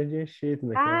Mônica, Jardim Anchieta,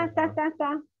 Ah,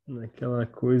 tá. naquela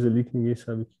coisa ali que ninguém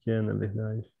sabe o que é, na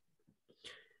verdade.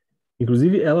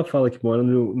 Inclusive, ela fala que mora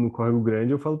no Córrego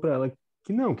Grande, eu falo pra ela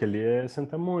que não, que ali é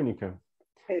Santa Mônica.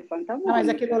 É Santa Não, mas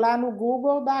aquilo Mônica. lá no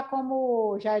Google dá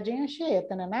como Jardim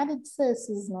Anchieta, né? Nada de ser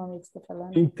esses nomes que você está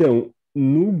falando. Então,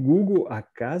 no Google, a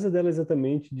casa dela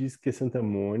exatamente diz que é Santa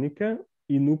Mônica,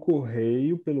 e no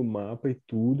correio, pelo mapa e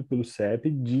tudo, pelo CEP,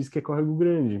 diz que é Córrego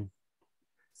Grande.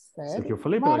 Só que eu Sério?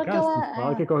 falei pra Uma ela, hora que cara, eu. se tu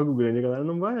fala que é Córrego Grande, a galera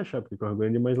não vai achar, porque Córrego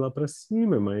Grande é mais lá pra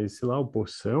cima, mas sei lá, o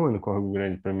Poção é no Córrego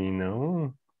Grande pra mim,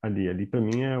 não ali. Ali pra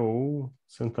mim é ou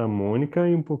Santa Mônica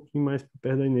e um pouquinho mais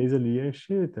perto da Inês ali é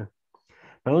Anchieta.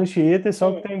 A Anchieta é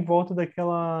só o que tá É, em volta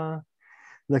aquela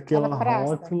daquela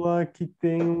praça. rótula que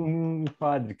tem um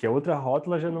padre, que a outra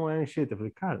rótula já não é Anchieta. Eu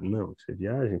falei, cara, não, isso é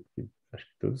viagem, porque acho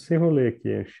que todo esse rolê aqui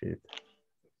é Anchieta.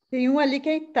 Tem um ali que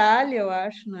é Itália, eu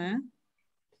acho, né?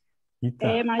 E É,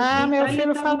 tá. mas Ah, meu Itália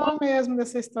filho está do falou mesmo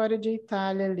dessa história de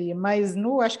Itália ali, mas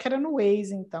acho que era no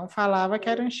Waze, então, falava que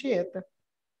era Anchieta.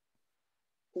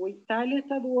 O Itália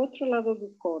está do outro lado do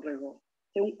córrego.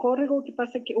 Tem um córrego que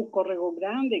passa aqui, o córrego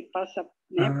grande que passa,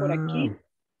 né, por Ah, aqui,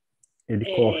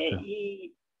 ele corta.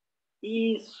 e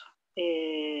isso.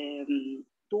 É,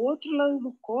 do outro lado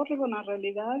do córrego, na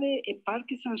realidade, é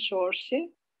Parque São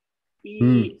Jorge,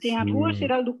 e tem a Rua Sim.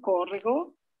 Geral do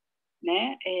Córrego,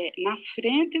 né? Na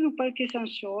frente do Parque São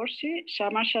Jorge,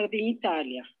 chama Jardim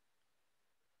Itália.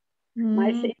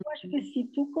 Mas eu acho que se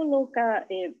tu coloca,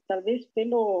 talvez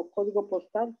pelo código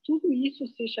postal, tudo isso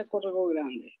seja Córrego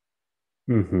Grande,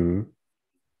 Uhum.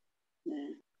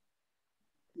 né?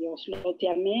 E os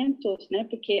loteamentos, né?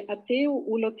 Porque até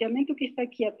o loteamento que está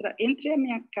aqui atrás, entre a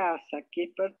minha casa, que é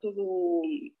perto do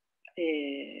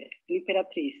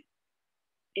Imperatriz,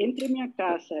 entre a minha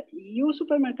casa e o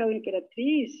supermercado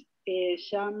Imperatriz,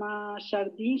 chama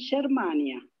Jardim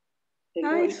Germânia, Ah,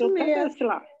 entendeu? isso Então, cada, mesmo. sei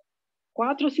lá,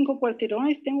 4 ou 5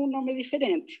 quarteirões tem um nome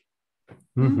diferente.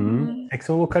 Uhum. É que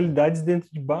são localidades dentro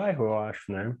de bairro, eu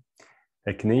acho, né?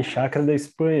 É que nem Chácara da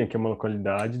Espanha, que é uma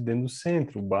localidade dentro do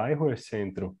centro. O bairro é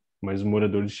centro, mas os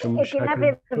moradores chamam É de que, na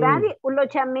Chácara de Espanha. verdade, o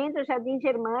loteamento Jardim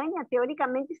Germânia,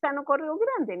 teoricamente, está no Córrego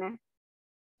Grande, né?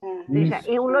 Ah, Ou seja,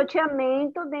 Isso, é um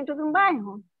loteamento dentro de um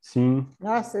bairro. sim.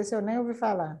 Nossa, esse eu nem ouvi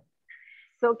falar.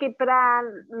 Só que para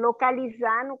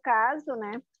localizar, no caso,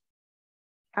 né?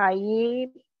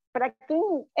 Aí, para quem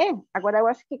é, agora eu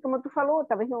acho que, como tu falou,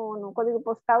 talvez no código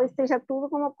postal esteja tudo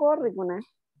como córrego, né?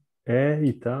 É,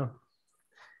 e tá.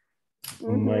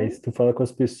 Mas Uhum. tu fala com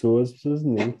as pessoas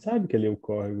nem sabem que ali é o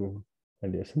córrego.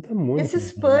 Ali é Santa Esse Mônica,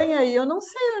 inclusive. Espanha aí, eu não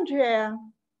sei onde é.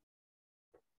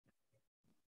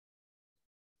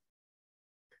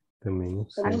 Também não é A no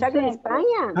sei. Chácara de centro.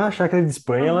 Espanha, Ah, a Chácara de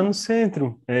Espanha é lá no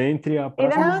centro. É entre a ela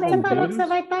Praça no dos Não, você falou que centro. você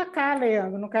Bombeiros. vai tocar,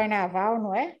 Leandro, no carnaval,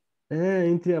 não é? É,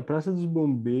 entre a Praça dos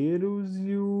Bombeiros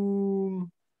e os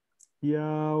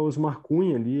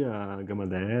Marcunha ali, a Gama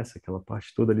dessa, aquela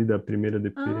parte toda ali da primeira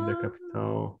DP da Ah,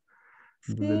 capital,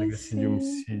 do sim, Delegacia de sim.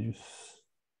 Homicídios.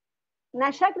 Na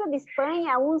Chácara de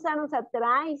Espanha, há uns anos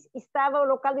atrás, estava o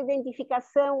local de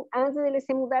identificação antes de eles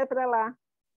se mudar para lá.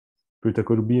 Por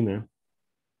Itacorubi, né?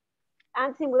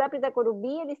 Antes de mudar para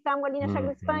Itacorubi, eles estavam ali na Chácara de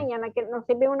Uhum. Espanha, não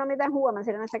sei bem o nome da rua, mas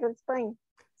era na Chácara de Espanha.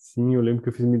 Sim, eu lembro que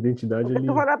eu fiz minha identidade Porque tu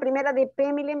ali. falou a primeira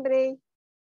DP, me lembrei.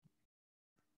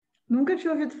 Nunca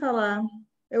tinha ouvido falar.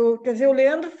 Quer dizer, o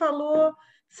Leandro falou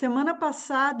semana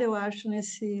passada, eu acho,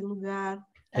 nesse lugar.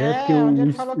 É, porque É, onde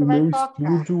ele falou que o vai meu tocar.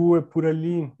 estúdio é por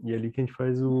ali, e é ali que a gente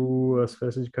faz as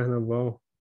festas de carnaval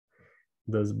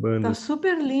das Tá bandas.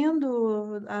 super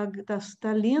lindo,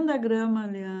 tá linda a grama,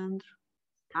 Leandro.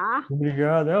 Ah,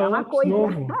 Obrigado. É é o uma lápis coisa.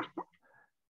 novo.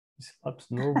 Esse lápis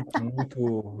novo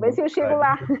com Vê se muito eu chego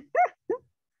lá. carinho.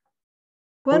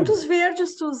 Pois, Quantos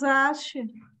verdes tu usaste?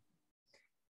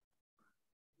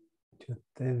 deixa eu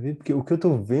até ver, porque o que eu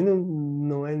tô vendo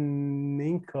não é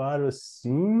nem claro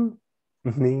assim,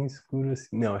 nem escuro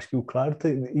assim. Não, acho que o claro tá,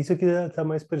 isso aqui tá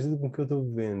mais parecido com o que eu tô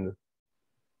vendo.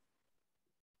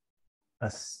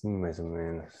 Assim, mais ou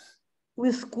menos. O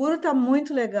escuro tá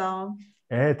muito legal.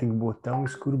 É, tem que botar um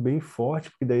escuro bem forte,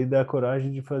 porque daí dá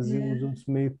coragem de fazer os É. outros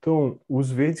meio tom. Os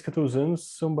verdes que eu tô usando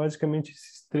são basicamente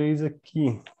esses três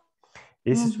aqui.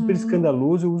 Esse super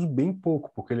escandaloso eu uso bem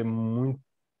pouco, porque ele é muito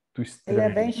Ele é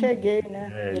bem estranho. cheguei, né?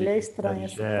 É, Ele é ele estranho com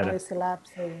exagera. esse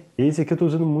lápis aí. Esse aqui eu tô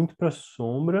usando muito para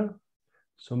sombra,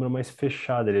 sombra mais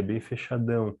fechada, ele é bem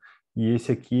fechadão. E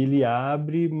esse aqui ele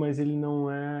abre, mas ele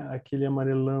não é aquele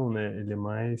amarelão, né? É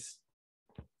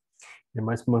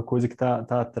mais uma coisa que tá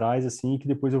atrás, assim, que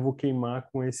depois eu vou queimar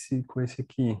com esse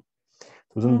aqui.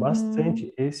 Tô usando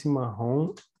bastante esse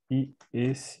marrom e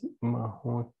esse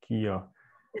marrom aqui, ó.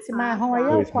 Esse marrom aí é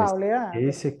o Dois, mas qual, Leandro?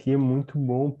 esse aqui é muito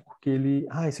bom porque ele...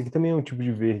 Ah, esse aqui também é um tipo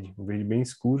de verde. Um verde bem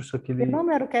escuro, só que Que ele...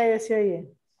 número que é esse aí?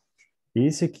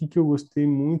 Esse aqui que eu gostei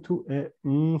muito é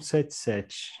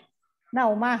 177.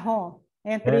 Não, o marrom.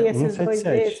 É Entre esses dois,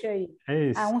 177. esse aí. É Ah,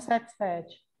 esse.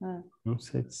 177. Ah.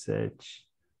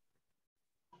 177.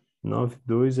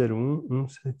 9201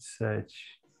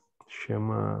 177.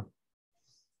 Chama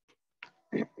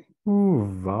o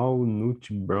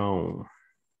Walnut Brown.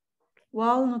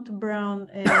 Walnut Brown.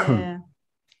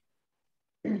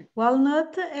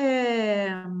 Walnut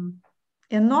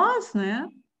é noz, né?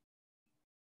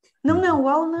 Não,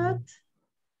 walnut.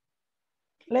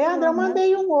 Leandro, eu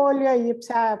mandei um olho aí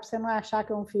para você não achar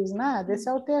que eu não fiz nada. Esse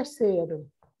é o terceiro.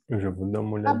 Eu já vou dar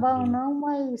uma Tá bom, olhadinha. não,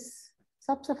 mas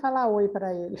só para você falar oi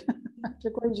para ele. Porque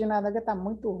corrigir nada que tá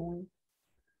muito ruim.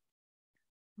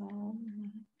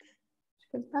 Acho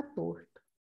que ele tá torto.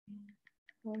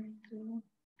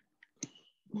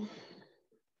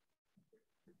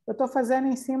 Eu estou fazendo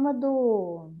em cima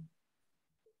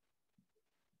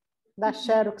da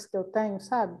Xerox que eu tenho,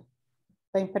 sabe?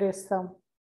 Da impressão.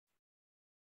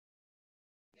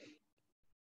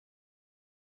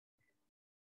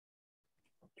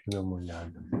 Deixa eu dar uma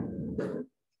olhada.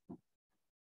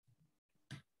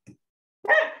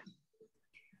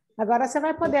 Agora você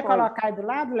vai poder colocar aí do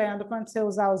lado, Leandro, quando você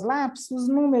usar os lápis, os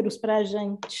números para a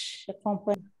gente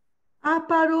acompanhar. Ah,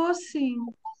 parou sim.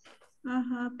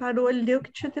 Parou, ele deu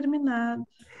que tinha terminado.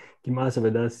 Que massa,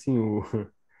 vai dar assim,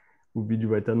 o vídeo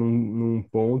vai estar num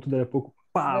ponto, daí a pouco,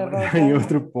 pá, Vai vai estar em voltar.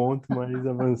 outro ponto mais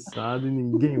avançado e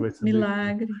ninguém vai saber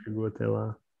Milagre. que chegou até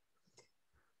lá.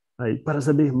 Aí, para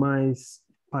saber mais,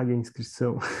 pague a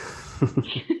inscrição.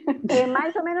 É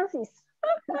mais ou menos isso.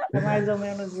 É mais ou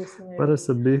menos isso Para mesmo.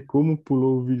 saber como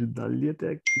pulou o vídeo dali até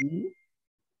aqui,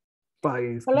 pague a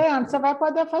Ô, inscrição. Leandro, você vai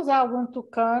poder fazer algum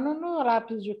tucano no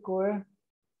lápis de cor.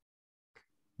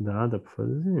 Dá para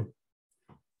fazer.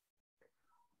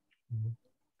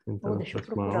 Tentar na Deixa eu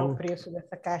próxima procurar o aula. preço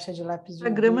dessa caixa de lápis de A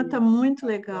grama cor. tá muito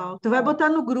legal. Tu vai botar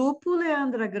no grupo,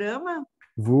 Leandra, a grama?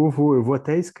 Eu vou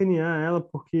até escanear ela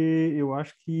porque eu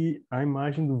acho que a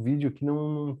imagem do vídeo aqui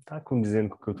não tá condizendo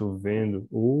com o que eu tô vendo,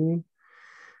 ou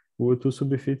eu tô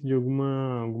sob efeito de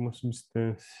alguma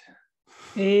substância.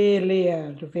 Ei,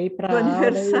 Leandro, veio para Do a aula e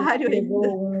aniversário ainda.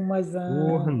 pegou umas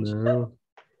Porra, antes. não.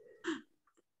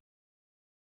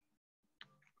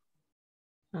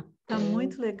 Tá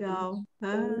muito legal.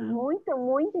 Muito,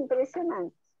 muito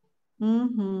impressionante.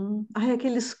 Ai,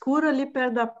 aquele escuro ali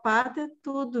perto da pata é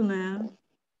tudo, né?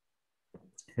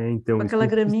 Então, Com isso que aquela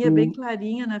graminha bem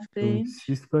clarinha na eu frente.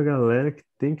 insisto pra galera que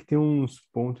tem que ter uns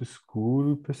pontos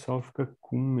escuros, o pessoal fica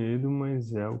com medo,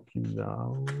 mas é o que dá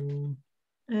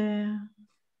É.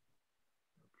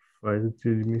 faz o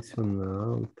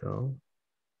tridimensional e tal.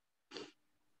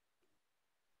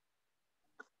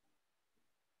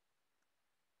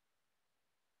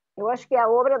 Eu acho que a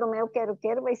obra do meu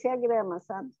quero-quero vai ser a grama,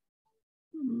 sabe?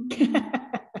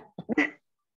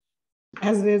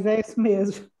 Às vezes é isso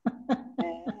mesmo.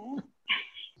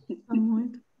 Tá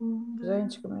muito bom.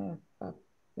 Gente, como é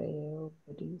papel,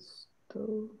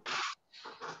 Bristol.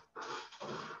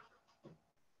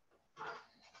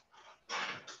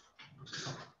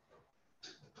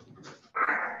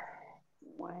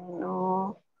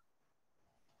 Bueno.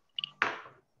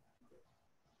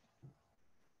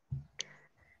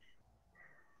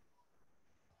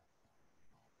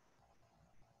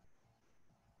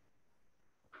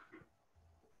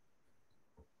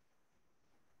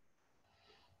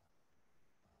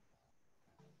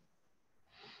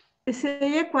 Esse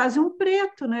aí é quase um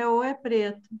preto, né? Ou é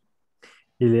preto?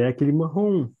 Ele é aquele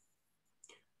marrom.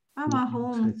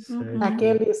 Marrom. 177.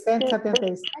 Aquele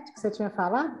 177 que você tinha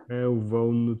falado? É o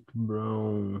Walnut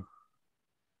Brown.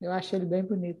 Eu achei ele bem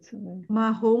bonito, né?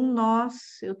 Marrom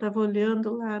noz. Eu estava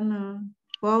olhando lá na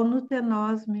Walnut é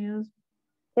noz mesmo.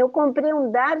 Eu comprei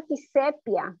um Dark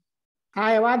Sépia.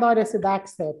 Ah, eu adoro esse Dark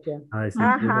Sepia. Ah, esse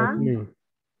aqui é legal Aham. também.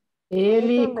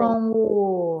 Ele também. com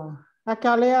o... Aqui,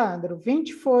 ó, Leandro,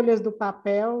 20 folhas do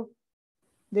papel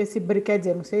desse... Quer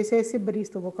dizer, não sei se é esse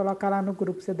Bristol, vou colocar lá no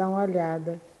grupo, você dá uma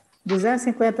olhada.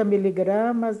 250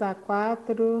 miligramas,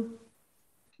 A4,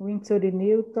 Winsor e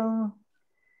Newton,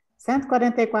 R$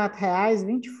 144,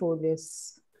 20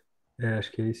 folhas.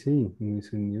 Acho que é esse aí.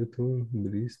 Isso, Newton,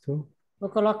 Bristol. Vou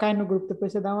colocar aí no grupo,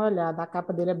 depois você dá uma olhada. A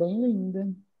capa dele é bem linda.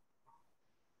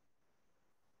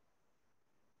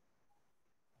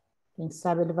 Quem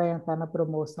sabe ele vai entrar na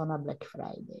promoção na Black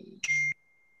Friday.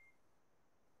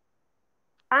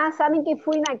 Ah, sabem que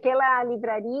fui naquela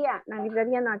livraria, na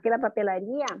livraria não, aquela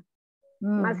papelaria,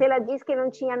 mas Hum. ela disse que não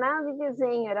tinha nada de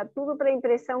desenho, era tudo para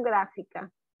impressão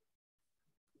gráfica.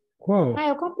 Qual?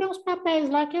 Eu comprei uns papéis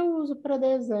lá que eu uso para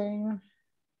desenho.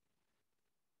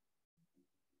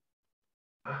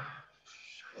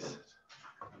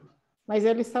 Mas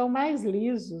eles são mais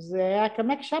lisos.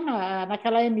 Como é que chama?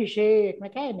 Naquela MG, como é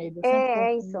que é, Neida? Eu sempre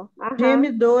É confundo. isso. Aham.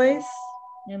 M2.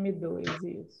 M2,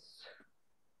 isso.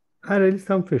 Cara, eles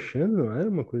estavam fechando, não era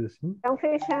uma coisa assim? Estão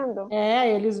fechando.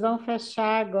 Eles vão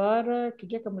fechar agora. Que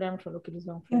dia que a mulher me falou que eles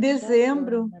vão fechar? Em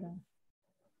dezembro.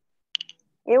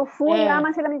 Eu fui lá,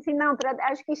 mas ela me disse, não,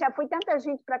 acho que já foi tanta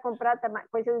gente para comprar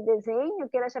coisa de desenho,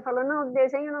 que ela já falou, não, de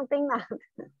desenho não tem nada.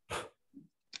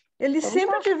 Eles Então,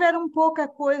 sempre tiveram pouca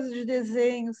coisa de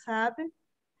desenho, sabe?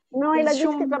 Não, Eles ela disse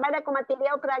tinham que trabalha com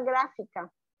material para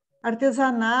gráfica.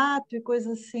 artesanato e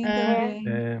coisa assim também.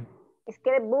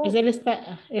 Mas eles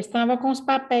estavam com os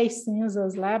papéis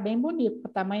cinzas lá, bem bonito,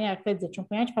 para tamanho, quer dizer, tinha um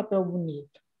punhado de papel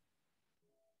bonito.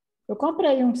 Eu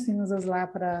comprei uns cinzas lá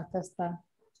para testar.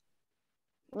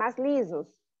 Mais lisos.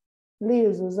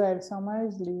 Lisos, eles são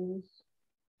mais lisos.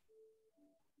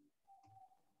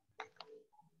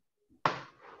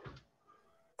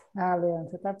 Leandro,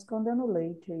 você estava escondendo o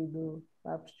leite aí do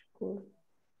lápis de cor.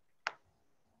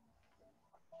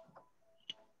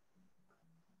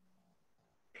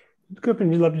 Tudo que eu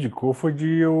aprendi de lápis de cor foi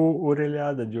de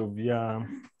orelhada, de ouvir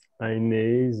a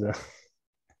Inês,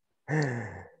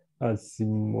 a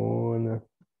Simona,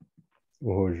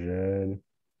 o Rogério.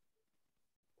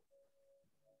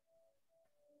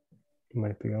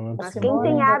 Vai pegar uma Mas quem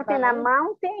tem arte na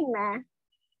mão, tem, né?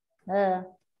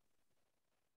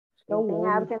 Quem tem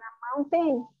arte na mão,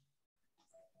 tem.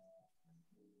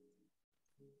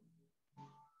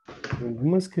 Tem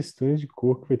algumas questões de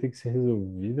cor que vai ter que ser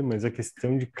resolvida, mas a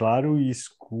questão de claro e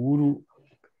escuro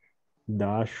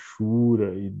da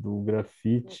achura e do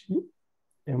grafite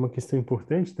é uma questão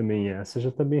importante também. Essa já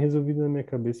está bem resolvida na minha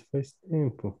cabeça faz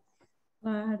tempo.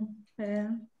 Claro,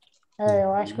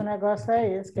 eu acho que o negócio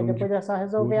é esse, que depois é só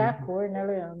resolver a cor, né,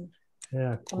 Leandro?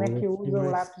 A Como é que usa o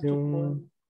lápis de cor?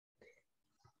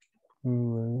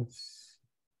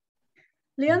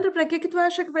 Leandro, para que tu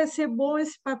acha que vai ser bom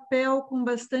esse papel com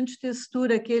bastante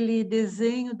textura, aquele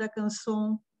desenho da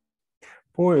canção?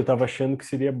 Pô, eu tava achando que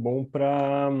seria bom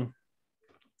para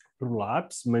o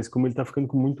lápis, mas como ele tá ficando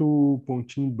com muito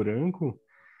pontinho branco,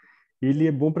 ele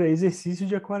é bom para exercício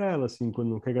de aquarela, assim, quando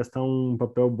não quer gastar um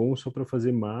papel bom só para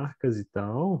fazer marcas e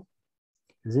tal.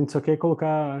 A gente só quer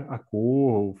colocar a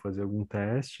cor ou fazer algum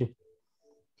teste.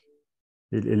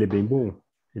 Ele é bem bom.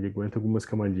 Ele aguenta algumas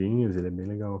camadinhas, ele é bem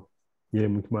legal. E ele é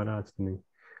muito barato também,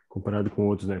 comparado com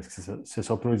outros, né? Se é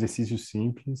só para um exercício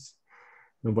simples,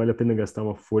 não vale a pena gastar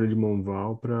uma folha de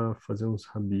Monval para fazer uns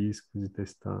rabiscos e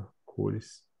testar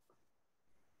cores.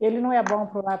 Ele não é bom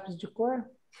para o lápis de cor?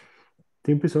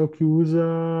 Tem um pessoal que usa...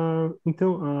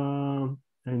 Então,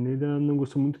 a Eneida não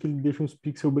gostou muito que ele deixa uns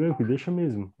pixels brancos, e deixa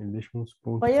mesmo. Ele deixa uns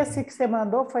pontos. Foi esse que você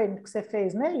mandou? Foi o que você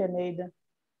fez nele, Eneida?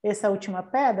 Essa última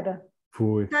pedra?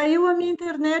 Foi. Caiu a minha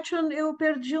internet, eu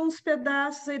perdi uns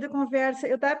pedaços aí da conversa.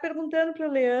 Eu estava perguntando para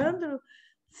o Leandro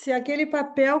se aquele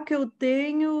papel que eu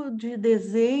tenho de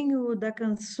desenho da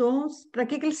canções, para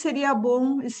que ele seria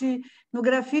bom? E se no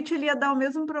grafite ele ia dar o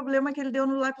mesmo problema que ele deu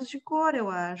no lápis de cor, eu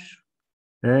acho.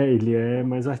 Ele é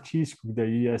mais artístico,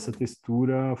 daí essa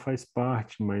textura faz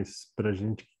parte, mas pra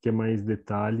gente que quer mais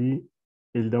detalhe,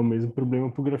 ele dá o mesmo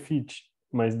problema pro grafite.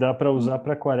 Mas dá para usar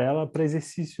para aquarela para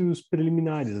exercícios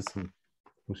preliminares, assim.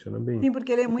 Funciona bem. Sim,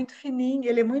 porque ele é muito fininho,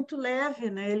 ele é muito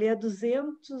leve, né? Ele é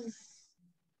 200,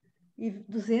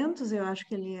 eu acho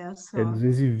que ele é só. É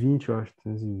 220, eu acho,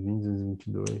 220,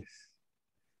 222.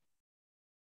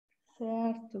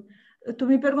 Certo. Tu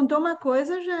me perguntou uma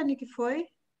coisa, Jane, que foi?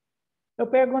 Eu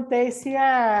perguntei se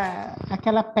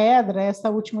aquela pedra, esse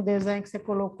último desenho que você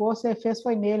colocou, você fez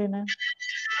foi nele, né?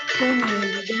 Foi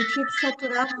nele. Ele tinha que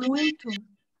saturar muito.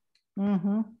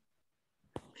 Uhum.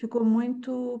 Ficou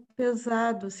muito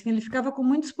pesado, assim. Ele ficava com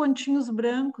muitos pontinhos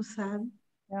brancos, sabe?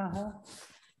 Uhum.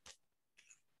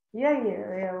 E aí,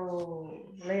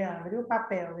 Leandro, e o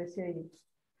papel esse aí?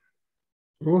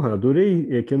 Porra,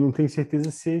 adorei. É que eu não tenho certeza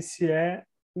se esse é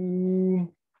o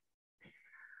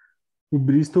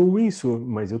Bristol Windsor,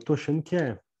 mas eu tô achando que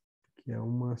é. Que é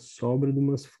uma sobra de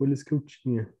umas folhas que eu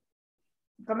tinha.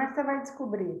 Como é que você vai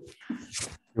descobrir?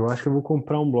 Eu acho que eu vou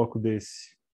comprar um bloco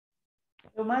desse.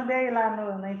 Eu mandei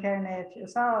lá na internet. Eu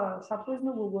só pus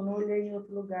no Google, não olhei em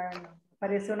outro lugar. Não.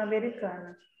 Apareceu na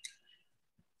Americana.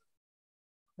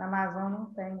 Na Amazon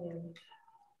não tem ele.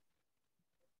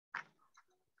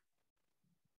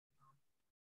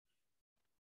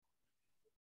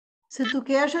 Se tu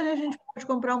quer, a gente pode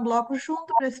comprar um bloco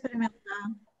junto para experimentar.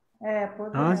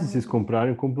 Podemos. Se vocês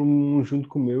comprarem, eu compro um junto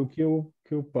com o meu que eu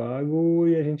pago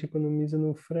e a gente economiza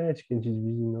no frete, que a gente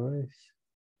divide em nós.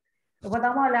 Eu vou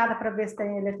dar uma olhada para ver se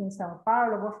tem ele aqui em São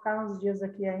Paulo. Eu vou ficar uns dias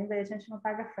aqui ainda e a gente não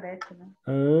paga frete, né?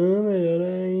 Melhor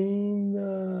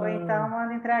ainda. Ou então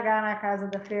manda entregar na casa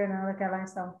da Fernanda, que é lá em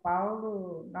São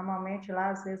Paulo. Normalmente lá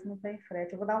às vezes não tem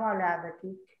frete. Eu vou dar uma olhada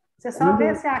aqui. Você só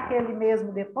vê se é aquele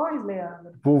mesmo depois,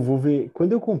 Leandro? Vou ver.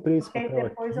 Quando eu comprei esse Porque papel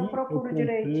depois aqui, eu procuro comprei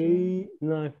direitinho.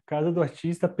 na casa do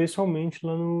artista pessoalmente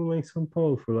lá em São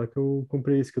Paulo. Foi lá que eu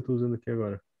comprei esse que eu estou usando aqui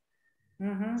agora.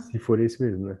 Uhum. Se for esse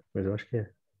mesmo, né? Mas eu acho que é.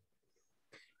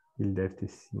 Ele deve ter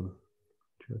sim.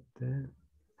 Deixa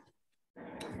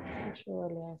eu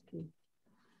olhar aqui.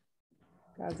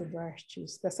 Casa do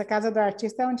artista. Essa casa do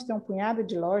artista é onde tem um punhado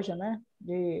de loja, né?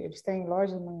 Eles têm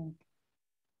loja no...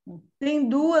 Tem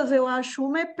duas, eu acho.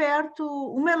 Uma é perto,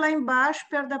 uma é lá embaixo,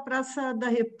 perto da Praça da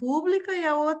República, e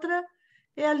a outra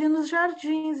é ali nos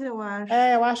Jardins, eu acho.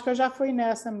 Eu acho que eu já fui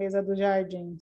nessa mesa do Jardim.